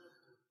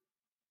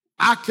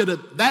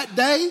 That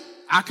day,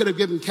 I could have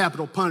given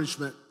capital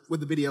punishment with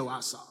the video I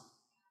saw.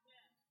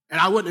 And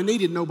I wouldn't have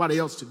needed nobody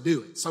else to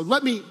do it. So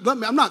let me,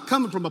 I'm not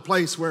coming from a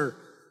place where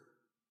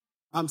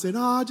I'm saying,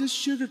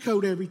 just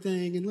sugarcoat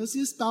everything and let's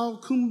just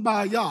all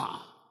kumbaya.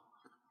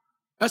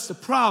 That's the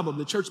problem.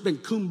 The church's been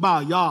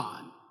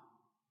kumbaya.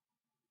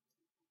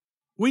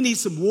 We need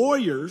some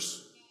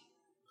warriors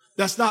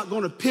that's not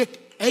going to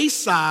pick a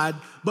side,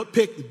 but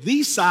pick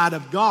the side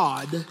of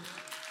God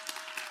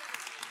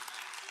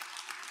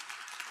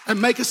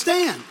and make a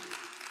stand.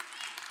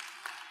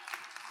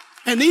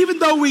 And even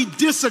though we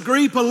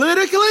disagree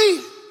politically,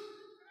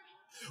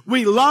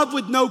 we love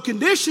with no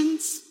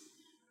conditions,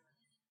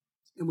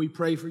 and we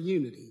pray for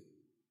unity.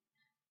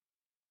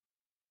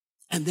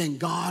 And then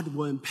God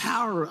will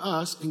empower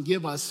us and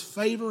give us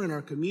favor in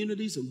our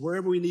communities and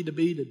wherever we need to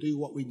be to do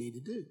what we need to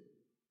do.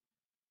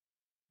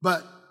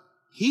 But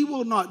He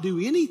will not do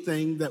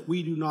anything that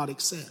we do not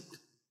accept.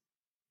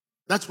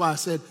 That's why I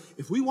said,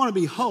 if we want to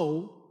be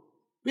whole,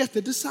 we have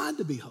to decide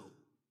to be whole.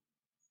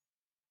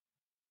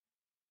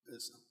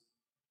 Listen.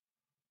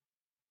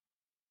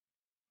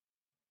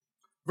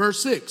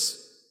 Verse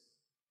 6,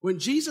 when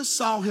Jesus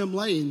saw him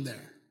laying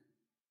there,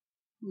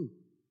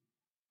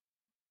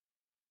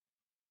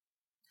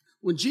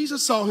 when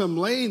Jesus saw him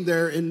laying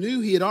there and knew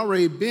he had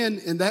already been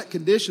in that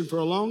condition for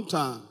a long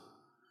time.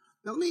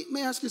 Now, let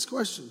me ask this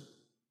question.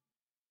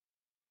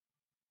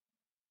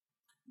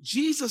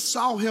 Jesus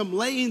saw him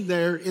laying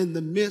there in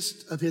the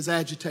midst of his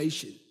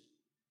agitation,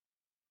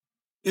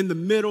 in the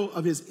middle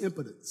of his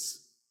impotence,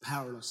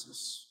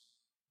 powerlessness,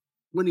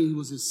 when he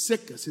was his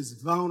sickest,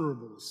 his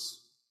vulnerableness,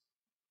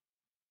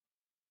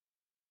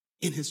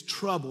 in his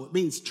trouble. It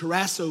means,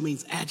 terrasso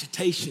means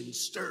agitation,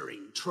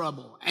 stirring,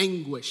 trouble,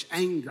 anguish,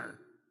 anger.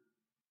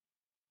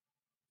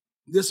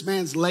 This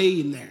man's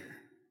laying there.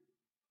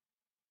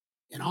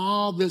 and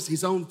all this,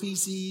 his own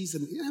feces,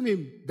 and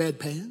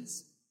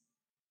bedpans.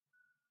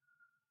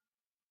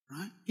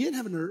 Right? He didn't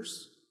have a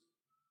nurse.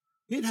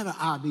 He didn't have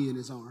an IV in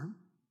his arm.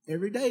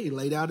 Every day he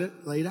laid out,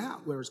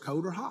 whether it's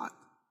cold or hot,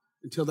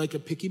 until they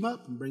could pick him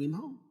up and bring him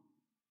home.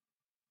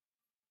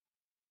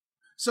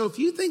 So if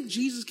you think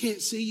Jesus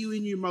can't see you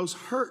in your most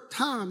hurt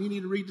time, you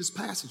need to read this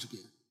passage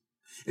again.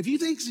 If you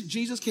think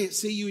Jesus can't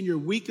see you in your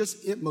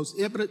weakest, most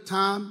impotent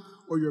time,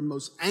 or your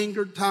most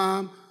angered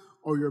time,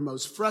 or your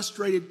most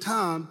frustrated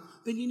time,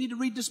 then you need to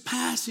read this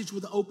passage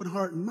with an open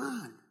heart and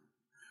mind.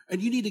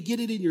 And you need to get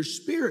it in your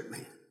spirit,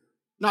 man.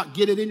 Not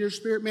get it in your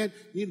spirit, man.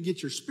 You need to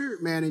get your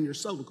spirit, man, in your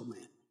solical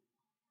man.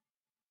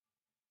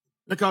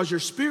 Because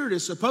your spirit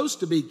is supposed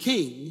to be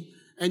king,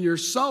 and your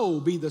soul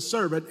be the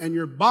servant, and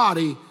your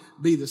body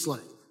be the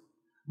slave.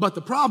 But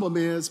the problem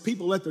is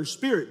people let their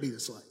spirit be the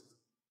slave.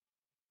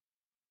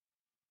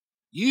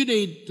 You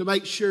need to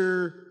make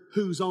sure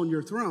who's on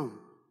your throne.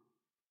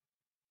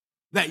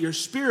 That your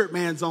spirit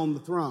man's on the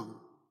throne,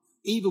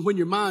 even when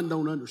your mind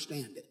don't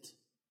understand it.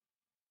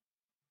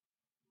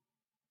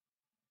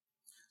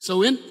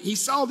 So he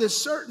saw this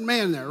certain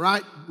man there,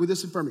 right, with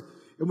this infirmity.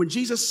 And when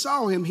Jesus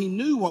saw him, he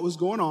knew what was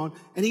going on,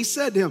 and he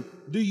said to him,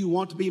 "Do you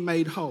want to be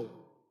made whole?"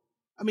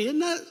 Isn't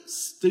that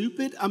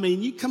stupid?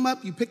 You come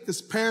up, you pick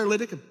this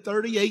paralytic of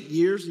 38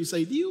 years, and you say,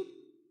 would you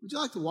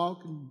like to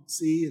walk and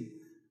see and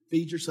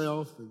feed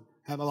yourself and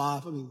have a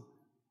life?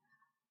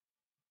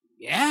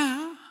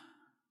 Yeah.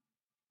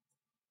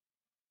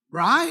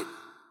 Right?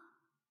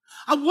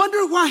 I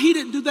wonder why he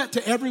didn't do that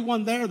to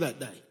everyone there that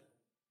day.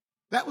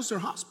 That was their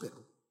hospital.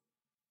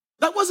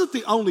 That wasn't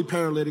the only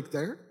paralytic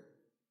there.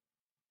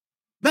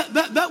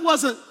 That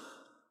wasn't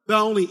the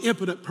only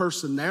impotent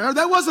person there.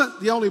 That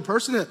wasn't the only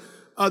person.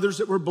 Others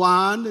that were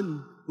blind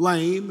and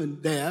lame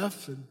and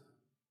deaf and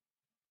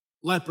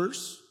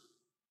lepers.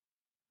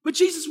 But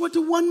Jesus went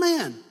to one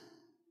man.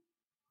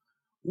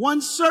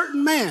 One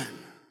certain man.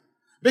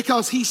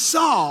 Because he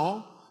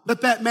saw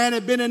that man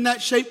had been in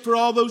that shape for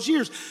all those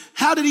years.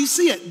 How did he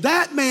see it?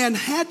 That man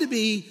had to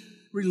be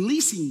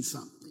releasing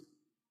something.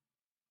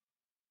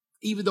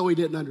 Even though he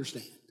didn't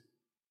understand.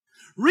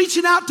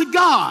 Reaching out to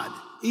God.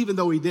 Even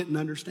though he didn't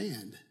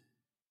understand.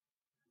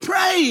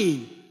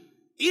 Praying.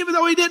 Even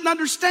though he didn't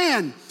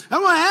understand. I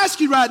want to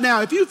ask you right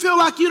now, if you feel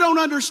like you don't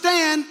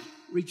understand,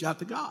 reach out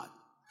to God.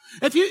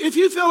 If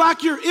you feel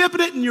like you're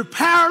impotent and you're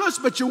powerless,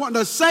 but you're wanting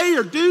to say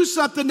or do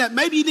something that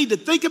maybe you need to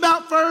think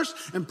about first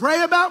and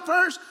pray about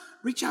first,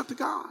 reach out to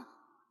God.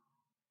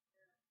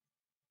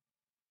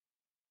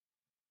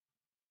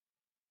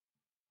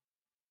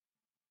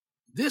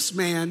 This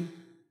man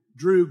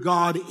drew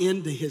God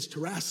into his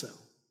terrazzo.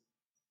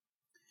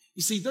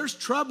 You see, there's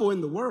trouble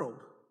in the world.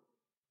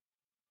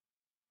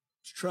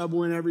 There's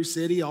trouble in every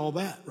city, all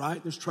that,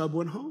 right? There's trouble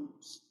in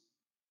homes.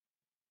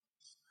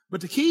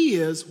 But the key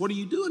is, what are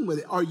you doing with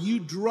it? Are you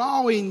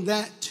drawing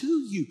that to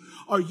you?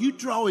 Are you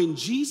drawing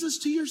Jesus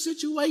to your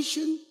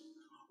situation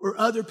or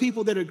other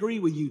people that agree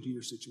with you to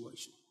your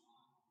situation?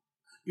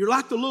 You're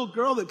like the little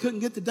girl that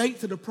couldn't get the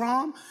date to the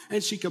prom,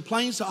 and she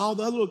complains to all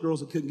the other little girls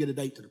that couldn't get a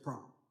date to the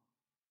prom.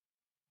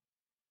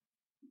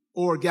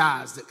 Or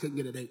guys that couldn't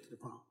get a date to the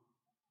prom.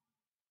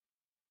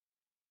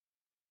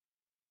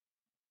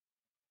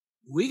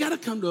 We got to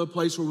come to a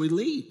place where we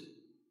lead.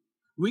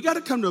 We got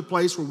to come to a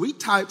place where we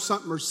type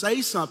something or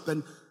say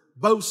something,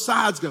 both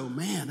sides go,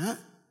 man,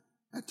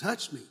 that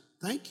touched me.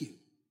 Thank you.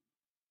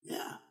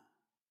 Yeah.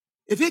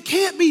 If it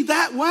can't be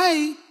that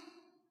way,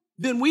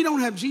 then we don't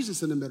have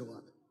Jesus in the middle of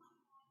it.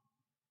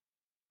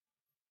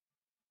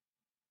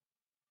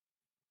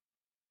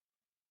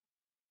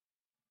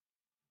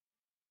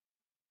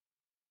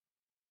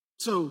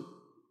 So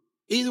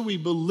either we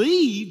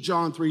believe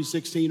John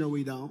 3:16 or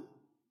we don't.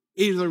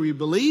 Either we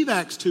believe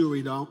Acts 2 or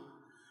we don't.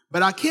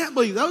 But I can't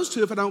believe those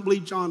two if I don't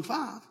believe John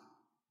 5.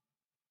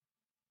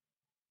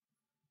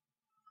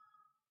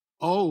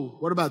 Oh,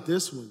 what about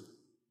this one?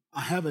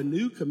 I have a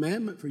new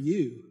commandment for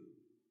you.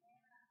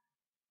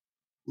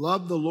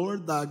 Love the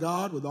Lord thy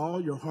God with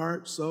all your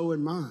heart, soul,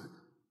 and mind.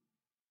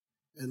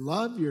 And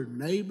love your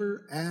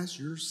neighbor as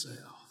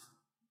yourself.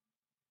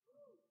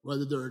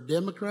 Whether they're a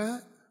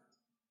Democrat,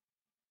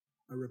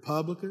 a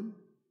Republican,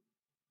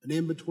 an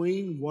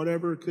in-between,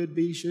 whatever it could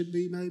be, should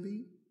be,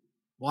 maybe.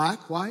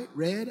 Black, white,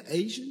 red,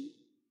 Asian,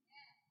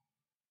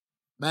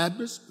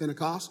 Baptist,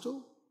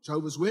 Pentecostal,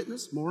 Jehovah's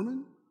Witness,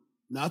 Mormon,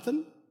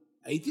 nothing,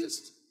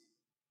 atheist.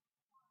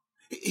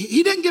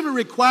 He didn't give a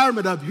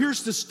requirement of,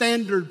 here's the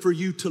standard for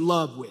you to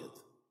love with.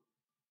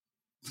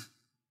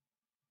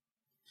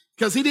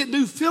 Because he didn't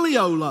do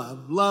filial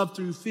love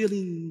through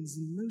feelings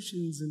and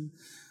emotions, and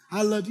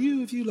I love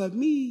you if you love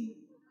me.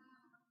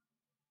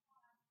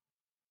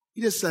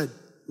 He just said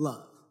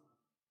love,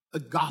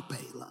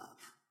 agape love,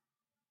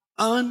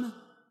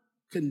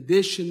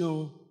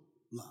 unconditional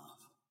love.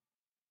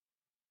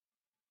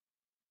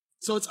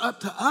 So it's up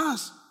to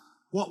us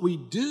what we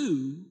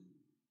do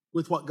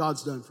with what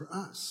God's done for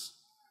us.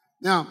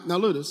 Now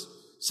notice,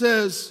 it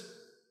says,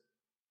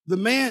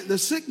 The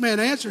sick man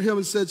answered him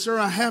and said, Sir,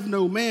 I have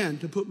no man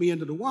to put me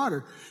into the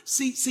water.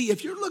 See,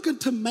 if you're looking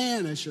to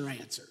man as your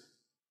answer,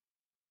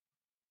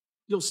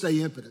 you'll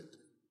stay impotent.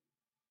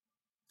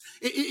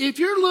 If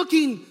you're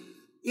looking,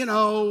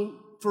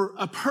 for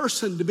a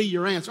person to be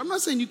your answer, I'm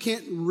not saying you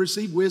can't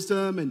receive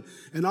wisdom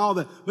and all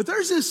that, but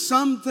there's just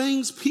some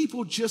things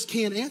people just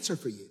can't answer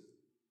for you.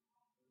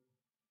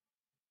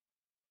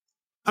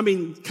 I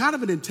mean, kind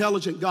of an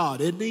intelligent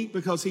God, isn't he?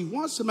 Because he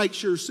wants to make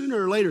sure sooner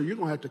or later you're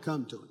going to have to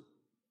come to him.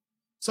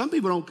 Some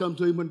people don't come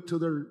to him until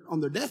they're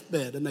on their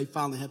deathbed and they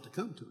finally have to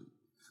come to him.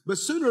 But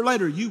sooner or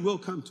later you will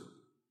come to him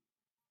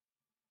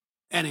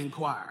and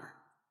inquire.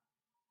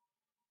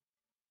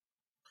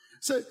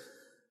 So,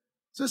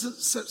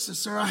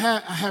 sir, I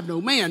have no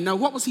man. Now,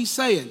 what was he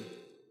saying?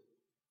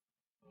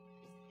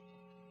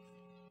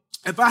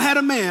 If I had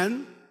a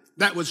man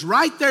that was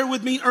right there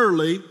with me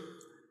early,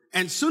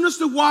 and soon as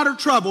the water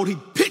troubled, he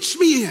pitched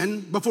me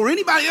in before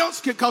anybody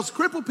else could, because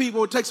crippled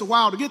people, it takes a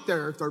while to get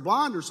there if they're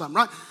blind or something,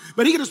 right?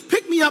 But he could just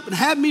pick me up and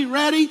have me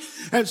ready,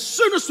 and as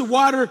soon as the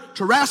water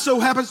terrasso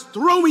happens,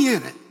 throw me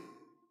in it.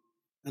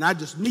 And I'd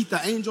just meet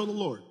the angel of the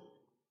Lord.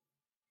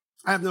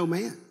 I have no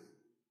man.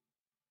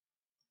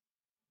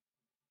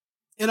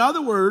 In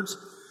other words,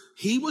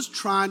 he was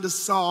trying to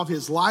solve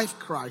his life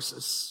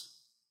crisis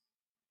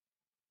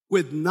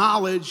with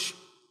knowledge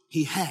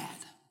he had,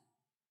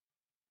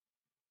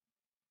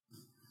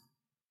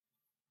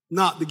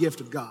 not the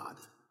gift of God.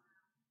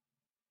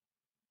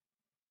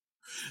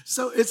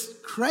 So it's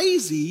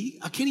crazy.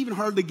 I can't even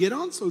hardly get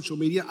on social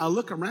media. I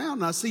look around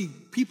and I see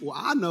people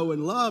I know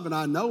and love, and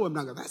I know them, and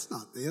I go, that's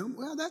not them.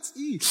 Well, that's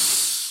you.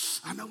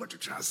 I know what they're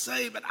trying to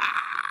say, but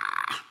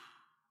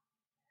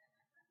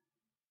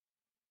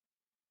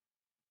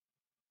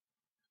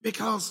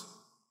because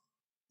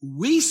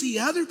we see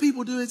other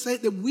people do it, say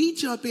that we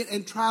jump in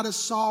and try to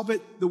solve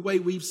it the way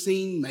we've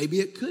seen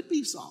maybe it could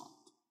be solved.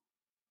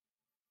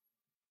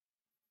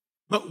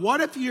 But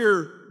what if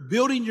you're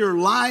building your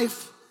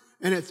life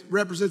and it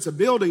represents a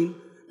building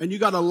and you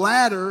got a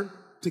ladder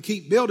to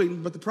keep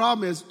building, but the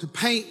problem is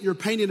you're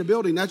painting a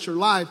building, that's your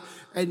life,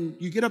 and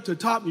you get up to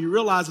the top and you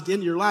realize at the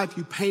end of your life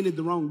you painted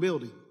the wrong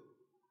building.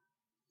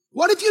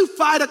 What if you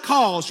fight a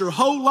cause your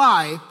whole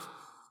life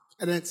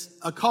and it's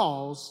a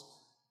cause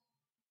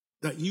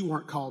that you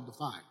weren't called to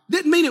fight?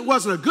 Didn't mean it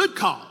wasn't a good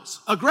cause,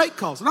 a great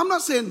cause. And I'm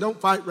not saying don't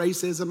fight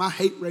racism. I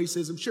hate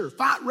racism. Sure,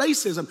 fight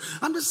racism.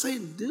 I'm just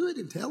saying do it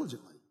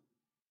intelligently.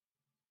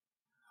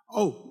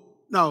 Oh,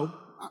 no,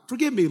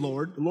 forgive me,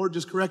 Lord. The Lord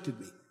just corrected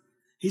me.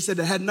 He said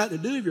it had nothing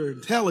to do with your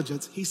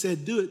intelligence. He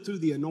said do it through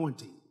the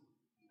anointing.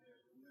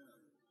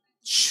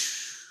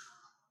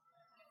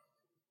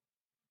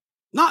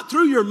 Not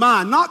through your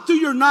mind, not through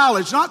your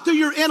knowledge, not through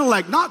your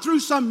intellect, not through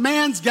some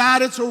man's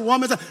guidance or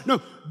woman's. No,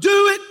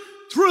 do it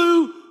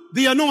through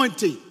the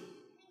anointing.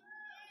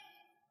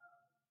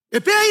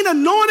 If it ain't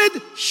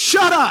anointed,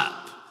 shut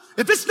up.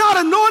 If it's not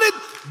anointed,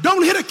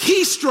 don't hit a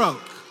keystroke.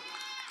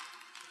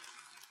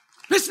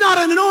 If it's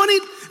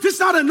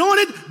not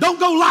anointed, don't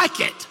go like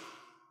it.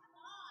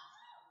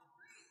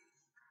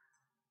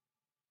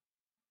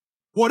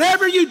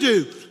 Whatever you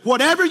do,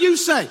 whatever you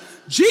say,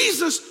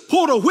 Jesus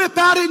pulled a whip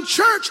out in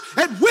church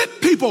and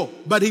whipped people,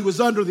 but he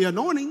was under the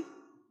anointing.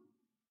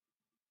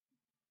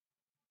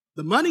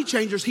 The money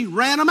changers, he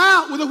ran them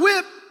out with a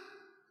whip.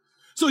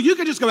 So you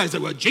can just go back and say,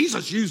 well,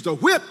 Jesus used a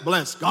whip,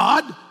 bless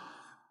God.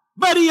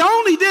 But he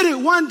only did it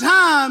one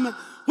time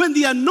when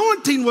the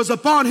anointing was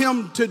upon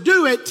him to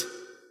do it.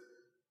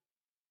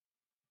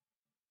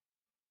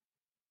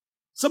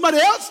 Somebody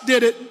else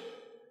did it.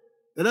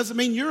 That doesn't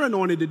mean you're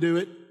anointed to do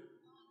it.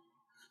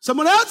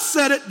 Someone else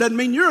said it, doesn't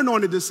mean you're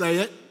anointed to say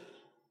it.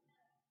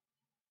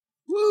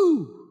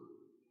 Woo.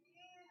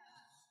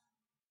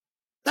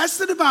 That's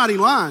the dividing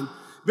line.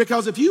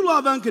 Because if you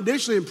love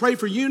unconditionally and pray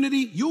for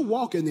unity, you'll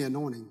walk in the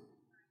anointing.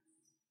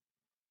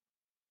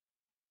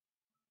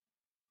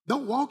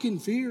 Don't walk in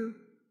fear.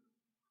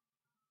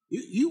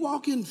 You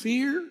walk in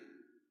fear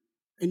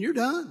and you're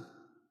done.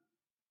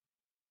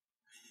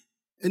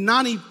 And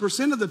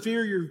 90% of the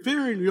fear you're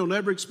fearing, you'll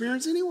never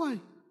experience anyway.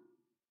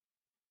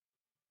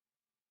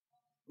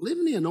 Live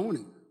in the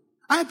anointing.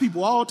 I have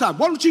people all the time.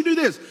 Why don't you do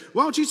this?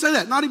 Why don't you say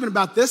that? Not even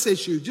about this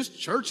issue, just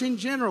church in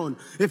general. And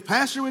if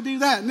pastor would do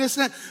that and this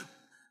and that.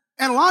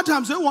 And a lot of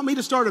times they'll want me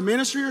to start a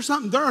ministry or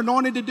something. They're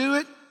anointed to do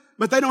it,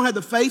 but they don't have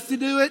the faith to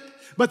do it.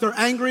 But they're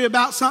angry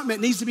about something that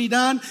needs to be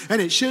done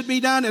and it should be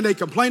done. And they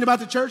complain about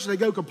the church and they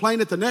go complain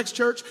at the next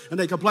church and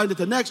they complain at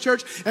the next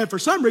church. And for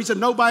some reason,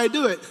 nobody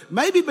do it.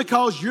 Maybe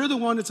because you're the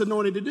one that's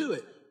anointed to do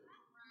it.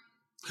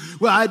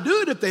 Well, I'd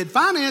do it if they'd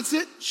finance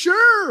it.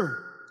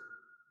 Sure.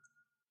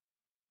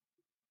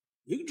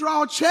 You can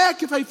draw a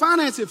check if they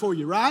finance it for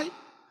you, right?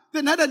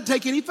 Then that doesn't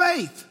take any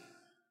faith.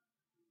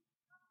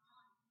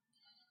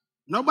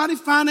 Nobody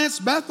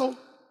financed Bethel.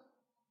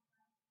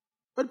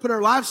 But put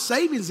our life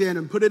savings in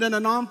and put it in a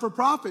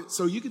non-for-profit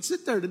so you can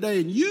sit there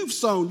today and you've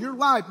sown your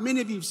life.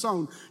 Many of you have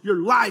sown your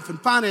life and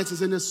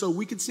finances in this so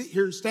we can sit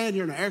here and stand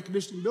here in an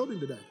air-conditioned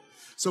building today.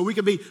 So we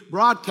can be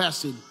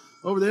broadcasting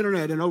over the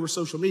internet and over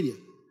social media.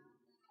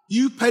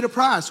 You paid a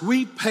price.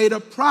 We paid a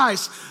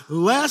price.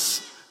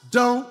 Let's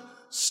don't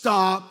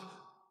stop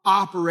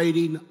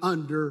operating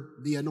under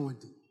the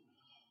anointing.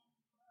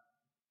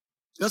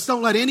 Let's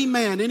don't let any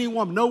man, any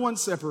woman, no one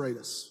separate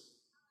us.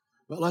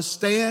 But let's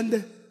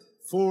stand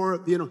for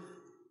the anointing.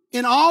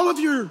 In all of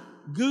your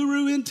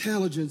guru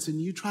intelligence, and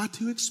you try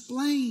to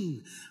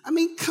explain. I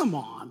mean, come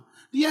on.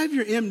 Do you have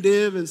your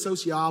MDiv in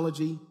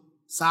sociology,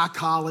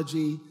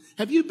 psychology?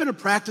 Have you been a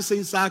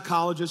practicing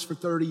psychologist for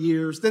 30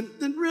 years? Then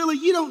really,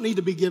 you don't need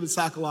to be giving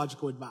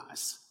psychological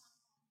advice.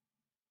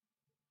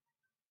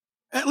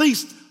 At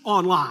least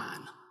online.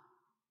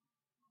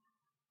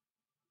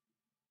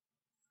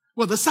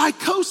 Well, the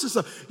psychosis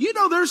of,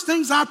 there's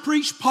things I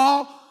preached,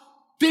 Paul,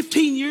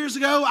 15 years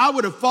ago, I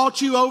would have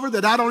fought you over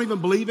that I don't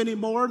even believe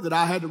anymore, that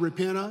I had to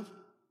repent of.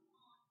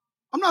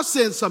 I'm not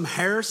saying some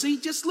heresy,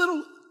 just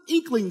little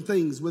inkling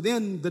things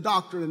within the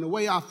doctrine and the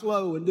way I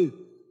flow and do.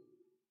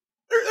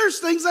 There's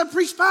things I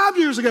preached 5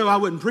 years ago I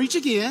wouldn't preach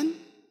again.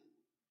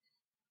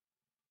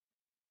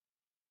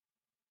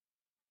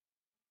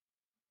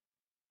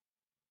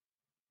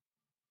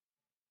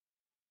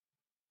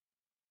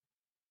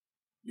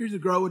 You're either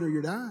growing or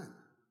you're dying.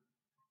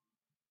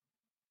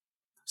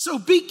 So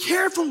be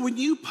careful when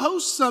you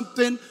post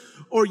something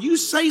or you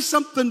say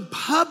something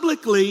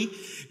publicly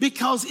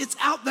because it's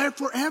out there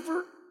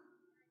forever.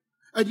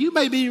 And you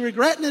may be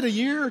regretting it a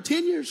year or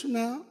 10 years from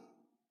now.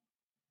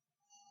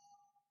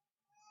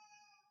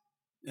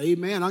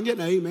 Amen. I'm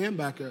getting an amen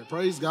back there.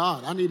 Praise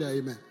God. I need an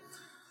amen.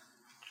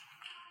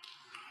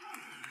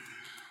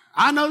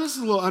 I know this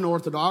is a little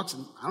unorthodox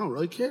and I don't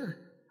really care.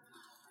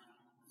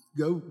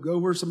 Go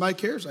where somebody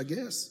cares, I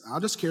guess. I'll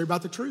just care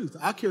about the truth.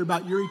 I care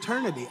about your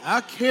eternity.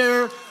 I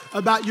care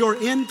about your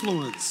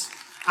influence.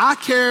 I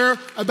care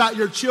about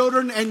your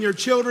children and your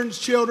children's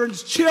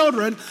children's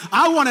children.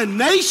 I want a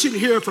nation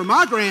here for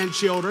my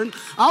grandchildren.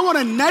 I want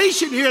a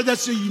nation here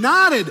that's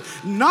united,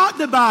 not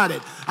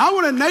divided. I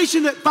want a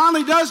nation that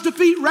finally does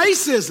defeat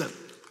racism.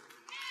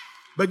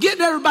 But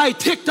getting everybody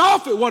ticked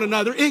off at one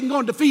another isn't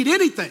going to defeat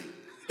anything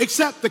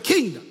except the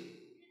kingdom.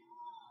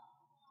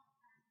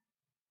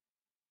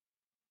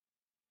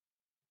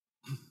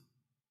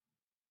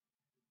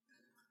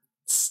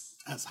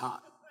 That's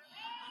hot.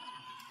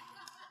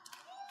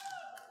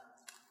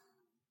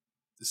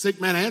 The sick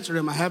man answered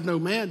him, I have no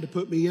man to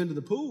put me into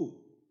the pool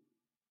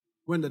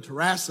when the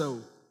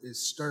terrazzo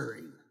is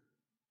stirring.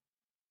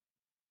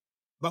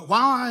 But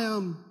while I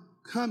am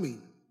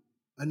coming,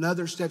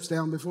 another steps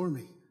down before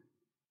me.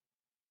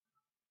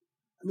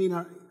 I mean,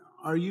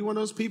 are you one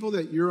of those people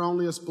that you're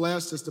only as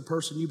blessed as the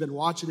person you've been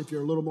watching if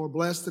you're a little more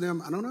blessed than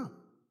them? I don't know.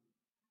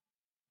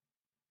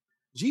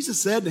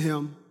 Jesus said to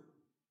him,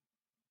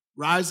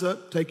 rise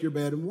up, take your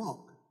bed, and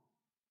walk.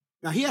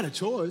 Now, he had a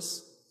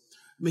choice.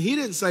 I mean, he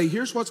didn't say,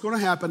 here's what's going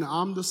to happen.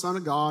 I'm the Son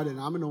of God, and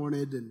I'm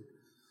anointed, and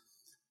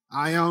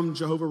I am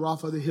Jehovah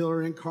Rapha, the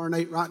healer,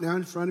 incarnate right now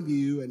in front of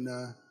you.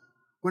 And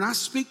when I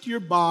speak to your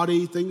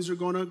body, things are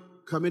going to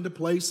come into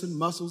place, and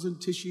muscles and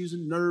tissues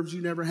and nerves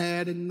you never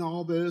had and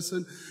all this,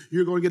 and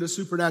you're going to get a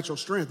supernatural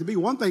strength. It'd be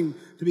one thing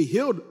to be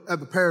healed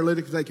of a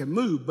paralytic if they can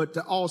move, but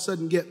to all of a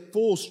sudden get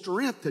full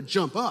strength to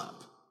jump up.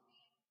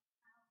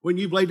 When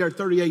you've laid there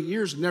 38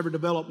 years and never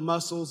developed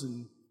muscles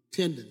and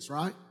tendons,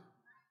 right?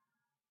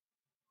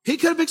 He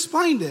could have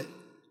explained it,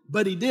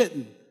 but he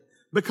didn't.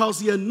 Because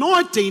the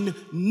anointing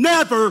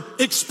never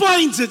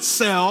explains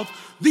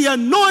itself. The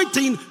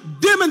anointing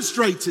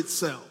demonstrates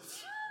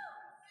itself.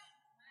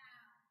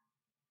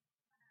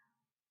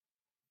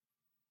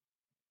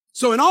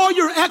 So in all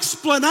your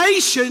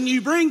explanation,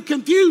 you bring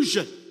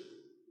confusion.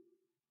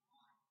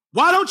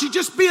 Why don't you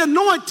just be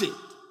anointed?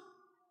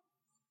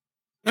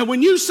 And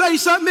when you say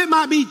something, it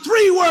might be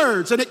 3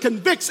 words, and it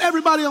convicts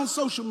everybody on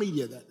social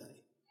media that day.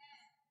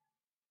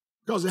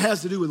 Because it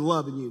has to do with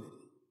love and unity,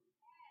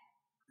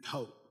 and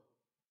hope,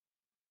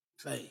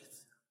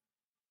 faith.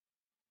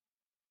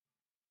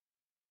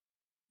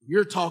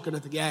 You're talking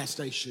at the gas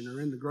station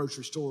or in the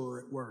grocery store or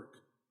at work.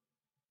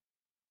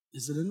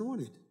 Is it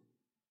anointed?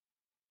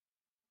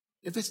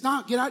 If it's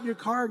not, get out your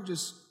car and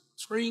just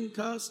scream,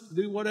 cuss,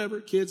 do whatever,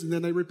 kids, and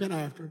then they repent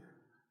after.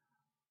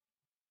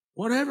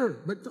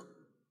 Whatever, but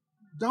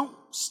don't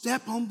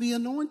step on the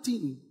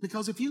anointing,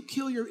 because if you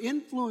kill your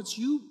influence,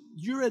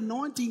 your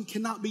anointing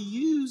cannot be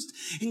used,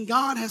 and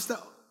God has to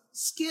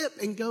skip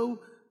and go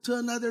to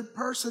another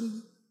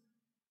person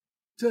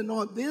to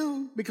anoint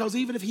them, because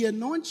even if he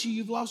anoints you,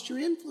 you've lost your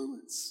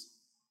influence.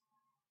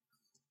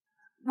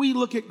 We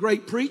look at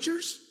great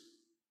preachers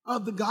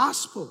of the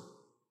gospel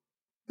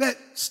that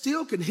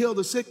still can heal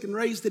the sick and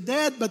raise the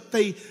dead, but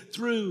they,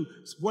 through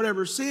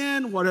whatever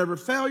sin, whatever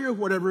failure,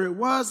 whatever it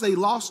was, they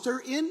lost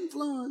their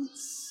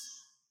influence.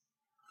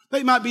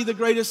 They might be the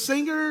greatest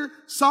singer,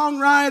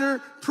 songwriter,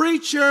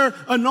 preacher,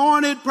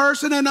 anointed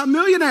person, and a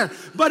millionaire.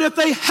 But if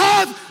they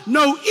have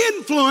no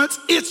influence,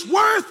 it's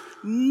worth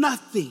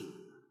nothing.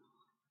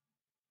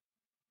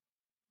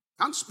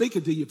 I'm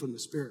speaking to you from the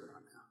Spirit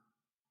right now.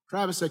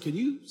 Travis said, can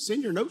you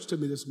send your notes to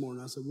me this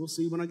morning? I said, we'll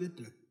see when I get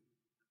there.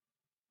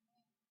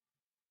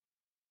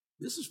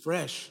 This is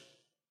fresh.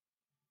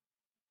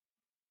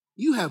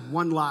 You have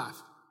one life,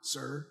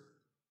 sir.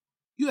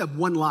 You have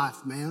one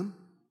life, ma'am.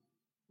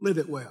 Live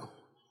it well.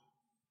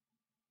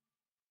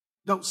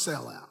 Don't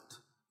sell out.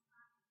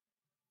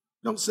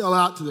 Don't sell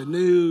out to the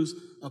news,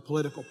 a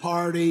political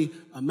party,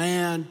 a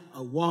man,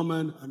 a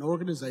woman, an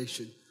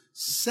organization.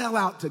 Sell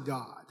out to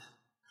God.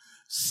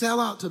 Sell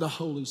out to the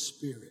Holy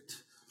Spirit.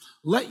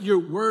 Let your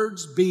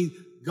words be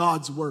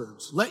God's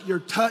words. Let your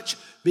touch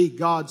be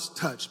God's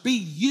touch. Be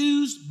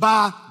used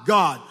by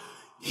God.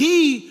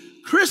 He,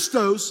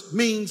 Christos,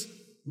 means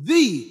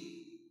the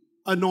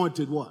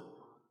anointed one.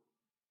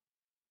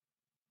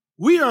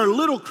 We are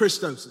little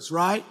Christoses,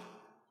 right?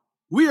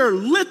 We are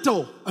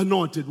little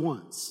anointed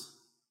ones.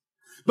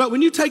 But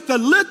when you take the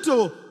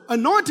little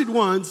anointed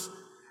ones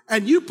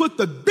and you put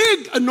the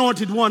big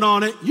anointed one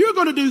on it, you're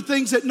going to do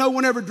things that no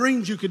one ever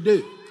dreamed you could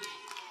do.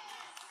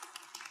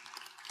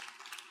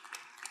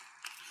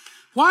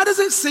 Why does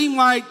it seem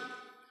like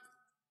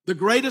the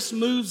greatest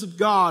moves of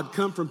God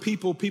come from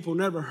people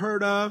never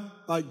heard of,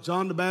 like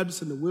John the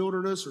Baptist in the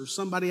wilderness, or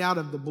somebody out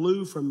of the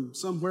blue from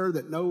somewhere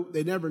that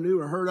they never knew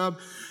or heard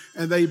of,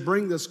 and they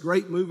bring this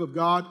great move of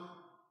God?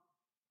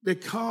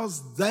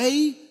 Because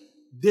they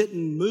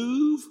didn't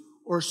move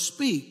or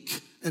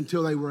speak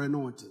until they were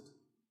anointed.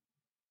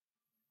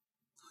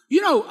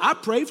 You know, I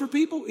pray for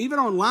people, even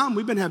online.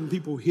 We've been having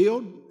people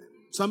healed.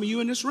 Some of you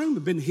in this room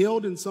have been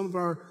healed in some of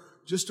our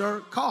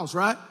calls,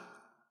 right?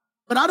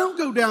 But I don't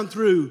go down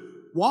through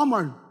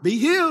Walmart, be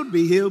healed,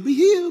 be healed, be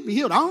healed, be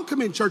healed. I don't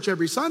come in church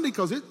every Sunday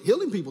because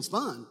healing people's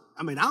fun.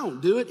 I mean, I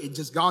don't do it. It's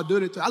just God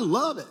doing it too. I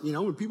love it. You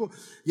know, when people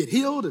get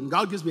healed and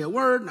God gives me a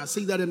word and I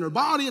see that in their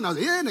body and I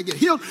say, yeah, and they get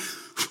healed.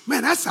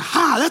 Man, that's a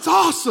high. That's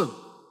awesome.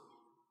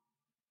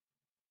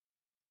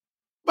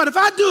 But if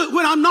I do it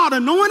when I'm not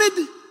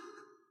anointed,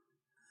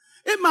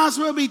 it might as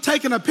well be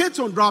taking a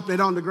pencil and dropping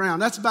it on the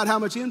ground. That's about how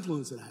much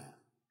influence it has.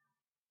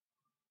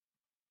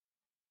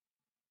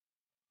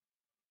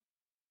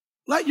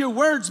 Let your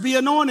words be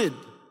anointed.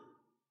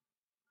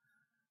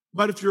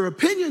 But if your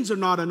opinions are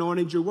not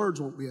anointed, your words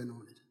won't be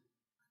anointed.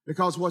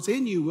 Because what's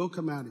in you will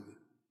come out of you.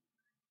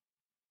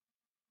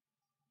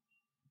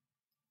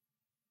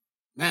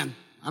 Man,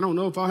 I don't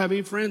know if I'll have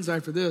any friends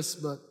after this,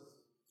 but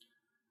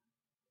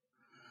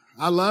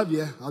I love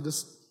you.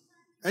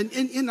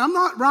 And I'm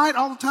not right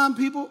all the time,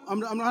 people. I'm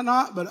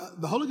not,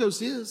 but the Holy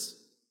Ghost is.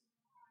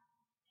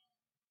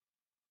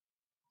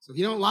 So if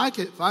you don't like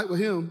it, fight with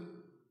him.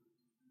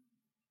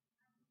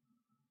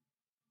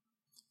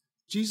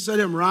 Jesus said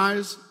to him,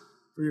 rise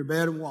from your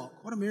bed and walk.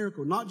 What a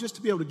miracle. Not just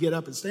to be able to get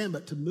up and stand,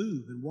 but to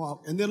move and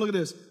walk. And then look at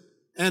this.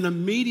 And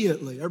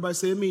immediately, everybody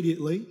say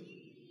immediately,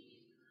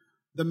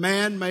 the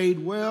man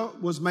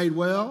was made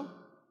well,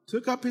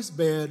 took up his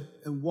bed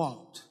and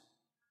walked.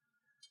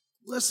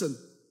 Listen,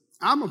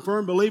 I'm a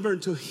firm believer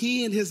until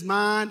he in his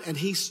mind and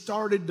he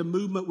started the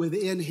movement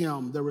within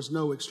him, there was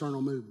no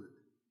external movement.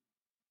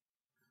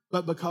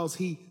 But because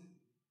he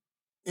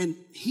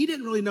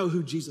didn't really know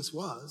who Jesus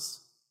was,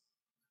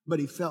 but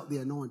he felt the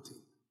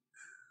anointing.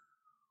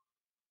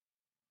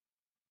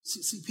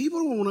 See,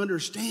 people don't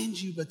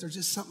understand you, but there's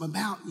just something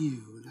about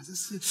you. And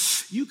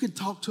you can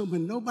talk to them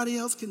when nobody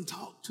else can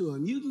talk to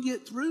them. You can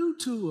get through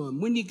to them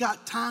when you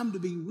got time to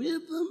be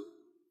with them.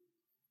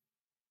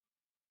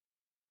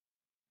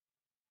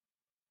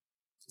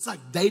 It's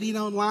like dating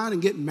online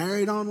and getting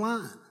married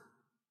online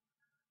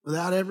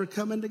without ever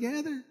coming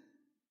together.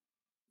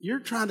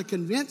 You're trying to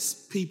convince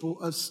people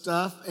of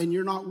stuff and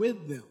you're not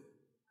with them.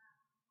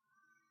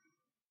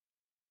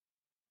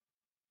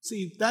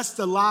 See, that's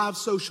the lie of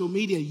social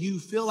media. You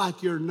feel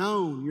like you're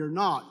known. You're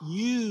not.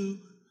 You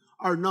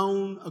are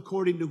known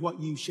according to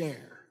what you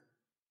share.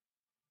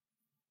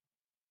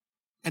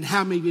 And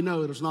how many of you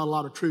know there's not a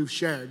lot of truth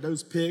shared?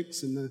 Those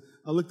pics and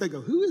they go,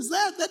 who is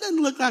that? That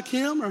doesn't look like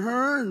him or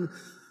her. And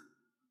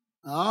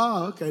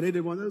oh, okay, they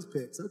did one of those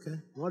pics. Okay,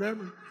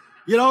 whatever.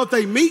 You know, if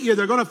they meet you,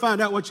 they're going to find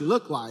out what you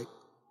look like.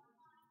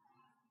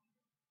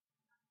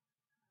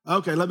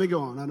 Okay, let me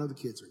go on. I know the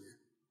kids are here.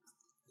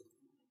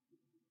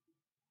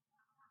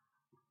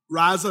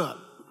 Rise up.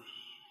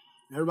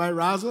 Everybody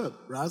rise up.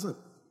 Rise up.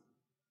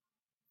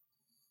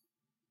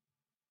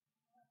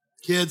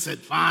 Kids said,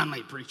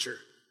 finally, preacher.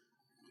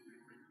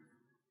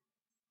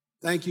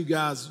 Thank you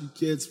guys, you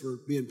kids, for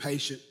being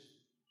patient.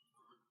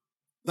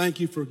 Thank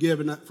you for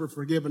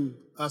forgiving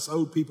us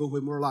old people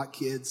when we're like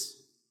kids.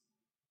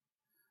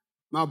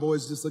 My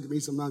boys just look at me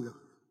sometimes and go,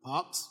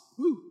 Pops,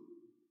 woo.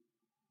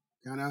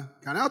 Kind of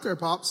out there,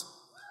 Pops.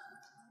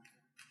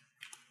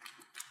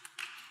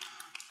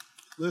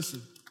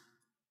 Listen.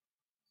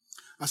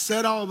 I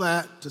said all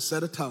that to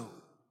set a tone.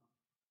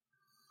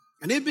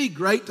 And it'd be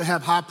great to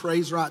have high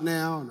praise right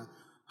now and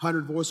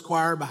 100-voice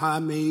choir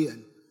behind me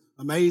and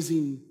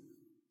amazing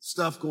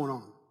stuff going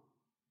on.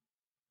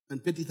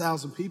 And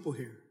 50,000 people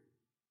here.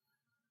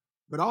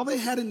 But all they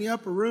had in the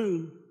upper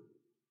room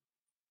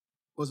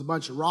was a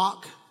bunch of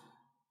rock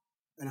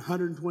and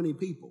 120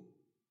 people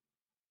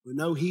with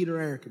no heat or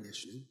air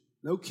conditioning,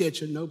 no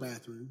kitchen, no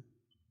bathroom.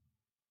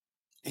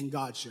 And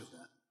God showed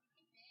up.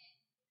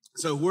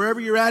 So wherever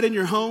you're at in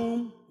your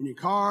home, in your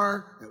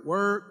car, at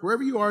work,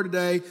 wherever you are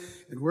today,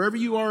 and wherever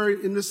you are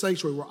in this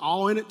sanctuary, we're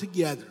all in it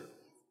together.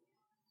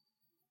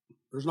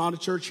 There's not a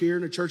church here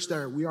and a church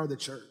there. We are the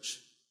church.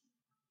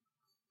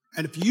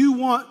 And if you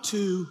want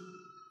to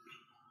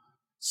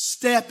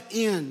step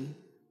in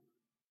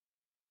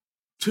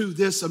to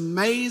this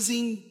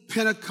amazing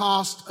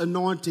Pentecost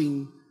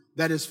anointing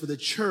that is for the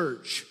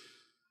church,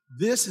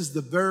 this is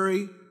the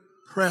very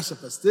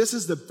precipice. This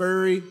is the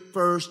very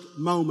first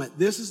moment.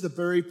 This is the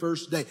very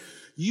first day.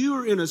 You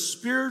are in a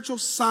spiritual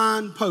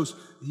signpost.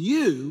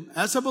 You,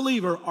 as a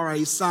believer, are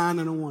a sign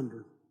and a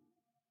wonder.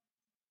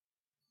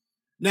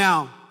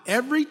 Now,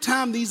 every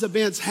time these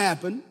events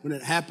happen, when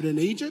it happened in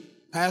Egypt,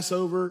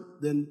 Passover,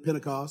 then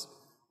Pentecost,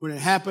 when it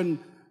happened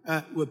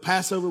with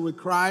Passover with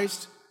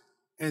Christ,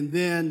 and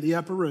then the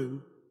upper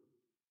room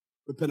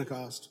with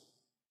Pentecost,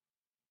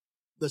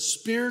 the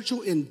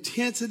spiritual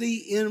intensity,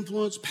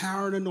 influence,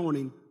 power, and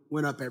anointing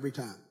went up every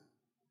time.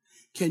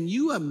 Can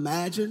you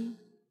imagine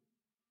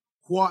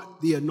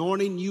what the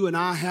anointing you and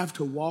I have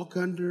to walk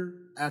under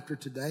after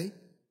today?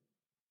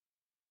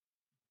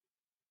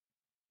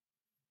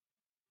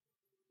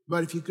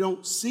 But if you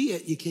don't see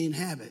it, you can't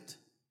have it.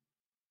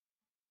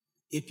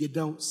 If you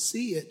don't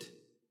see it,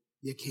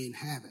 you can't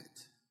have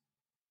it.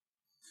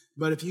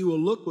 But if you will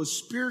look with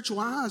spiritual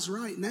eyes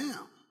right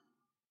now,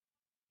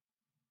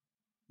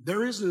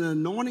 there is an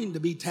anointing to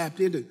be tapped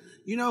into.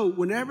 You know,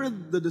 whenever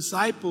the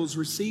disciples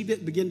received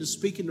it, began to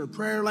speak in their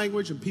prayer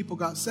language, and people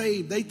got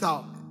saved, they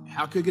thought,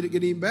 how could it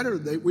get any better?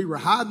 We were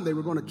hiding. They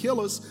were going to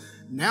kill us.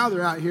 Now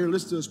they're out here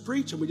listening to us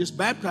preach, and we just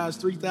baptized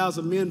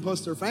 3,000 men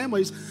plus their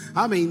families.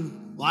 I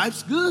mean,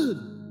 life's good.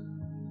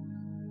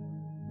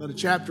 But a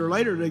chapter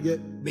later, they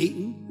get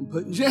beaten and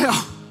put in jail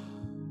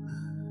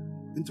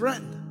and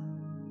threatened.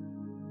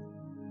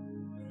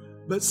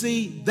 But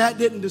see, that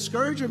didn't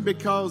discourage them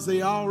because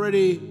they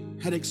already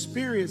had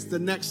experienced the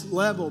next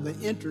level, the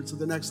entrance of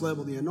the next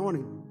level, the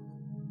anointing.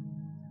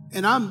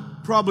 And I'm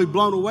probably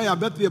blown away. I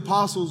bet the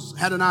apostles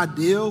had an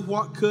idea of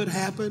what could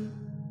happen.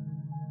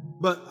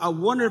 But I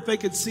wonder if they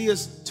could see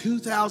us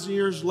 2,000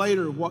 years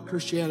later, what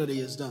Christianity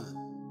has done.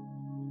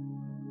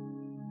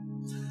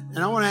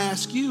 And I want to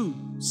ask you,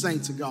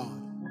 saints of God,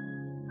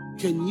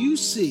 can you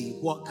see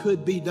what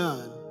could be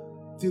done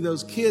through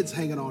those kids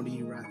hanging on to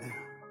you right now?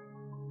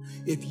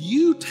 If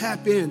you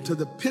tap into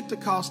the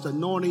Pentecost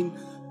anointing,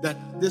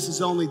 that this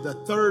is only the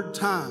third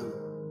time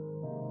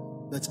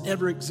that's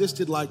ever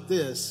existed like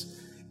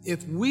this,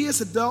 if we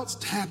as adults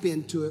tap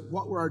into it,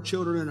 what will our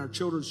children and our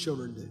children's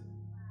children do?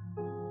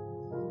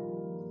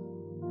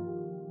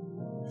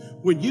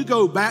 When you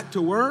go back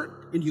to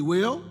work, and you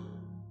will,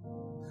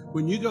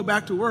 when you go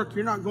back to work,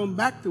 you're not going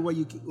back the way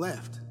you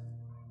left.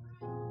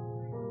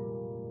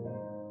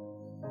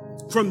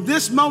 From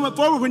this moment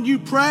forward, when you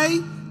pray,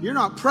 you're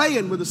not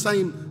praying with the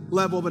same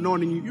level of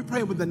anointing. You're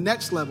praying with the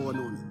next level of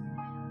anointing.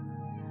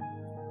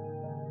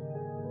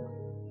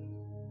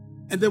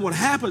 And then what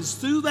happens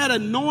through that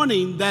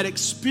anointing, that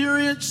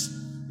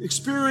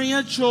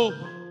experiential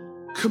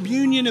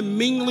communion and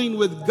mingling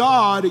with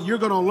God, you're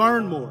going to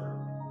learn more.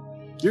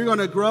 You're going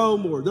to grow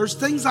more. There's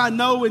things I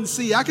know and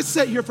see. I could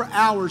sit here for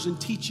hours and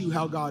teach you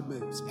how God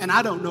moves. And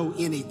I don't know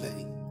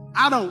anything.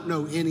 I don't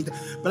know anything.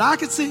 But I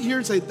could sit here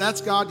and say, that's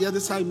God. Yeah,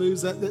 this is how he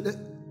moves. That.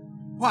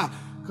 Why?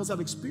 Because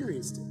I've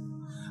experienced it.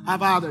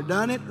 I've either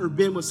done it or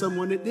been with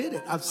someone that did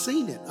it. I've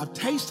seen it. I've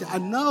tasted it. I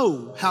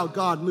know how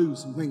God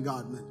moves and when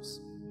God moves.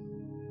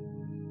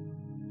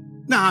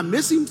 Now, I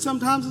miss him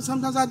sometimes, and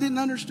sometimes I didn't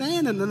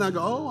understand. And then I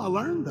go, oh, I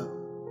learned though.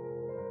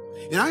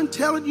 And I'm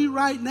telling you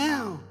right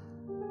now,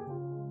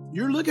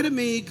 you're looking at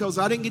me because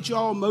I didn't get you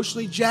all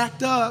emotionally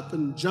jacked up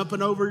and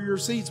jumping over your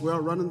seats. Well,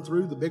 running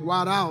through the big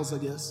wide aisles, I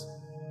guess.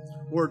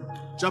 Or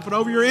jumping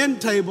over your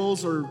end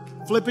tables or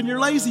flipping your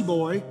lazy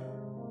boy.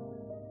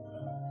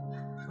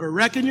 Or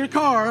wrecking your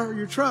car or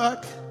your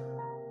truck.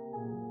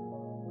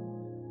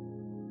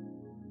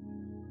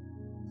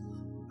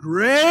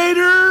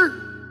 Greater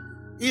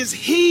is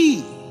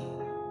he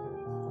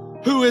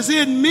who is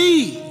in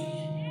me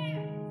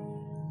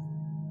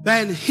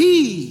than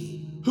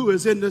he who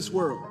is in this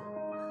world.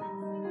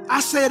 I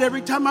say it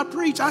every time I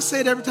preach. I say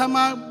it every time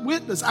I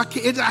witness. I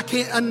can't,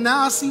 and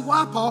now I see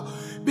why, Paul,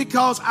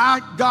 because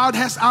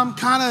I'm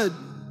kind of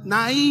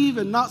naive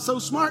and not so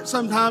smart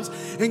sometimes,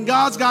 and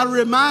God's got to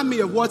remind me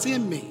of what's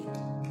in me.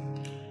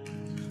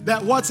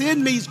 That what's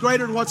in me is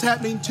greater than what's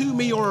happening to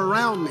me or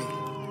around me.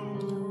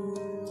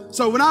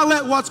 So when I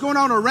let what's going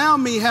on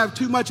around me have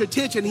too much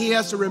attention, he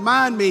has to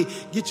remind me,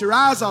 get your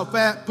eyes off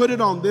that, put it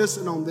on this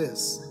and on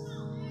this.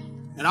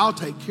 And I'll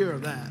take care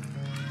of that.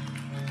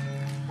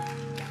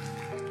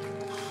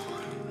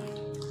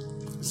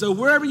 So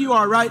wherever you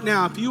are right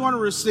now, if you want to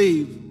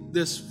receive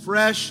this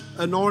fresh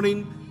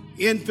anointing,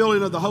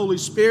 infilling of the Holy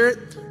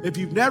Spirit, if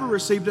you've never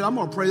received it, I'm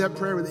going to pray that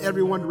prayer with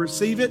everyone to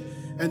receive it.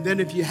 And then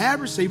if you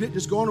have received it,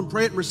 just go on and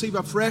pray it and receive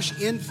a fresh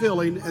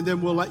infilling, and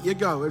then we'll let you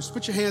go. Just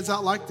put your hands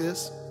out like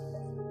this.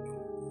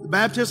 The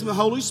baptism of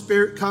the Holy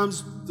Spirit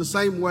comes the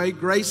same way.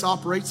 Grace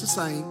operates the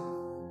same.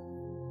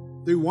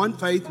 Through one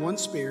faith, one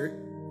Spirit.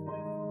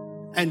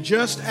 And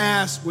just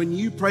as when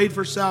you prayed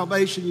for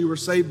salvation, you were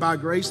saved by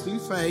grace through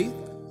faith.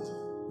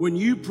 When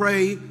you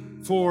pray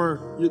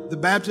for the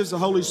baptism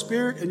of the Holy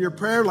Spirit in your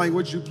prayer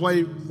language, you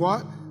pray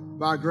what?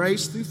 By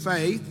grace through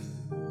faith.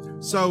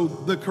 So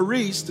the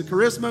charis, the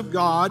charisma of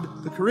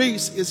God, the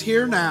charis is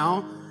here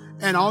now.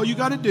 And all you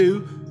got to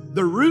do,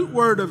 the root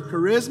word of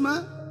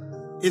charisma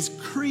is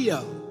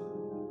chrio.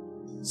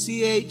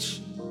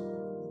 C-H-I-R-O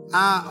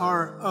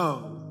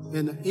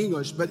in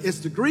English. But it's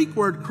the Greek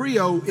word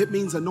chrio. It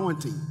means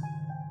anointing.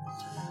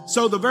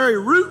 So the very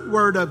root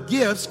word of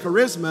gifts,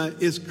 charisma,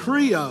 is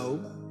chrio,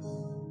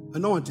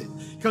 anointed.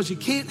 Because you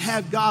can't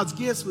have God's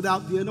gifts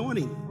without the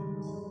anointing.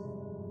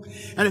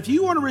 And if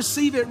you want to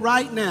receive it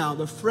right now,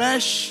 the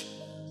fresh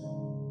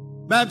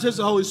baptism of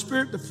the Holy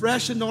Spirit, the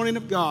fresh anointing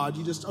of God,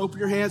 you just open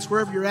your hands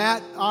wherever you're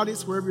at,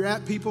 audience, wherever you're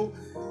at, people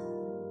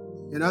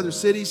in other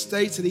cities,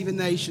 states, and even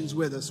nations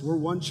with us. We're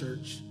one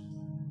church.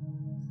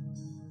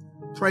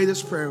 Pray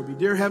this prayer with me.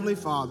 Dear Heavenly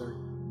Father,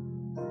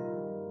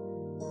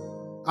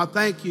 I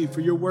thank you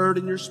for your word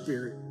and your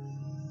spirit.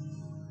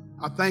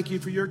 I thank you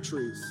for your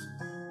truth.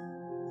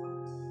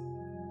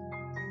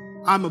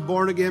 I'm a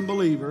born-again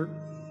believer,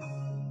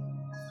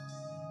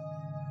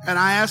 and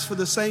I ask for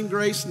the same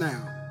grace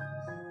now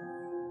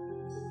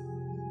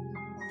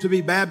to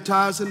be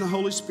baptized in the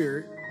Holy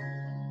Spirit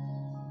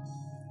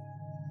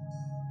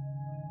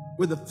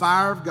with the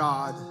fire of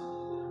God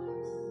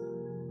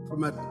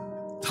from the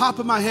top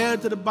of my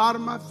head to the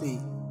bottom of my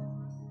feet,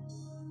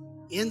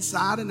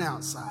 inside and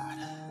outside.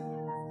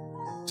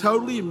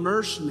 Totally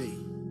immerse me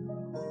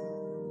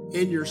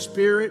in your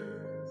spirit,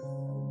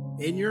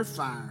 in your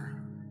fire.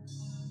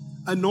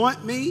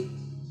 Anoint me,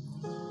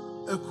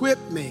 equip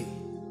me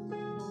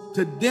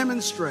to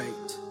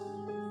demonstrate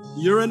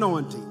your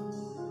anointing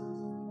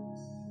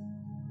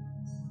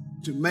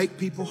to make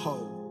people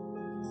whole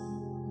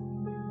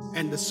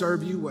and to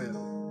serve you well.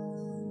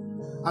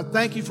 I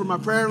thank you for my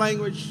prayer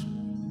language.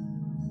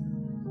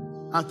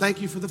 I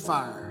thank you for the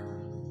fire.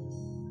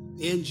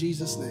 In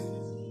Jesus'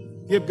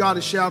 name. Give God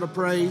a shout of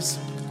praise.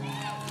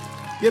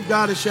 Give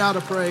God a shout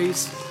of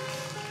praise.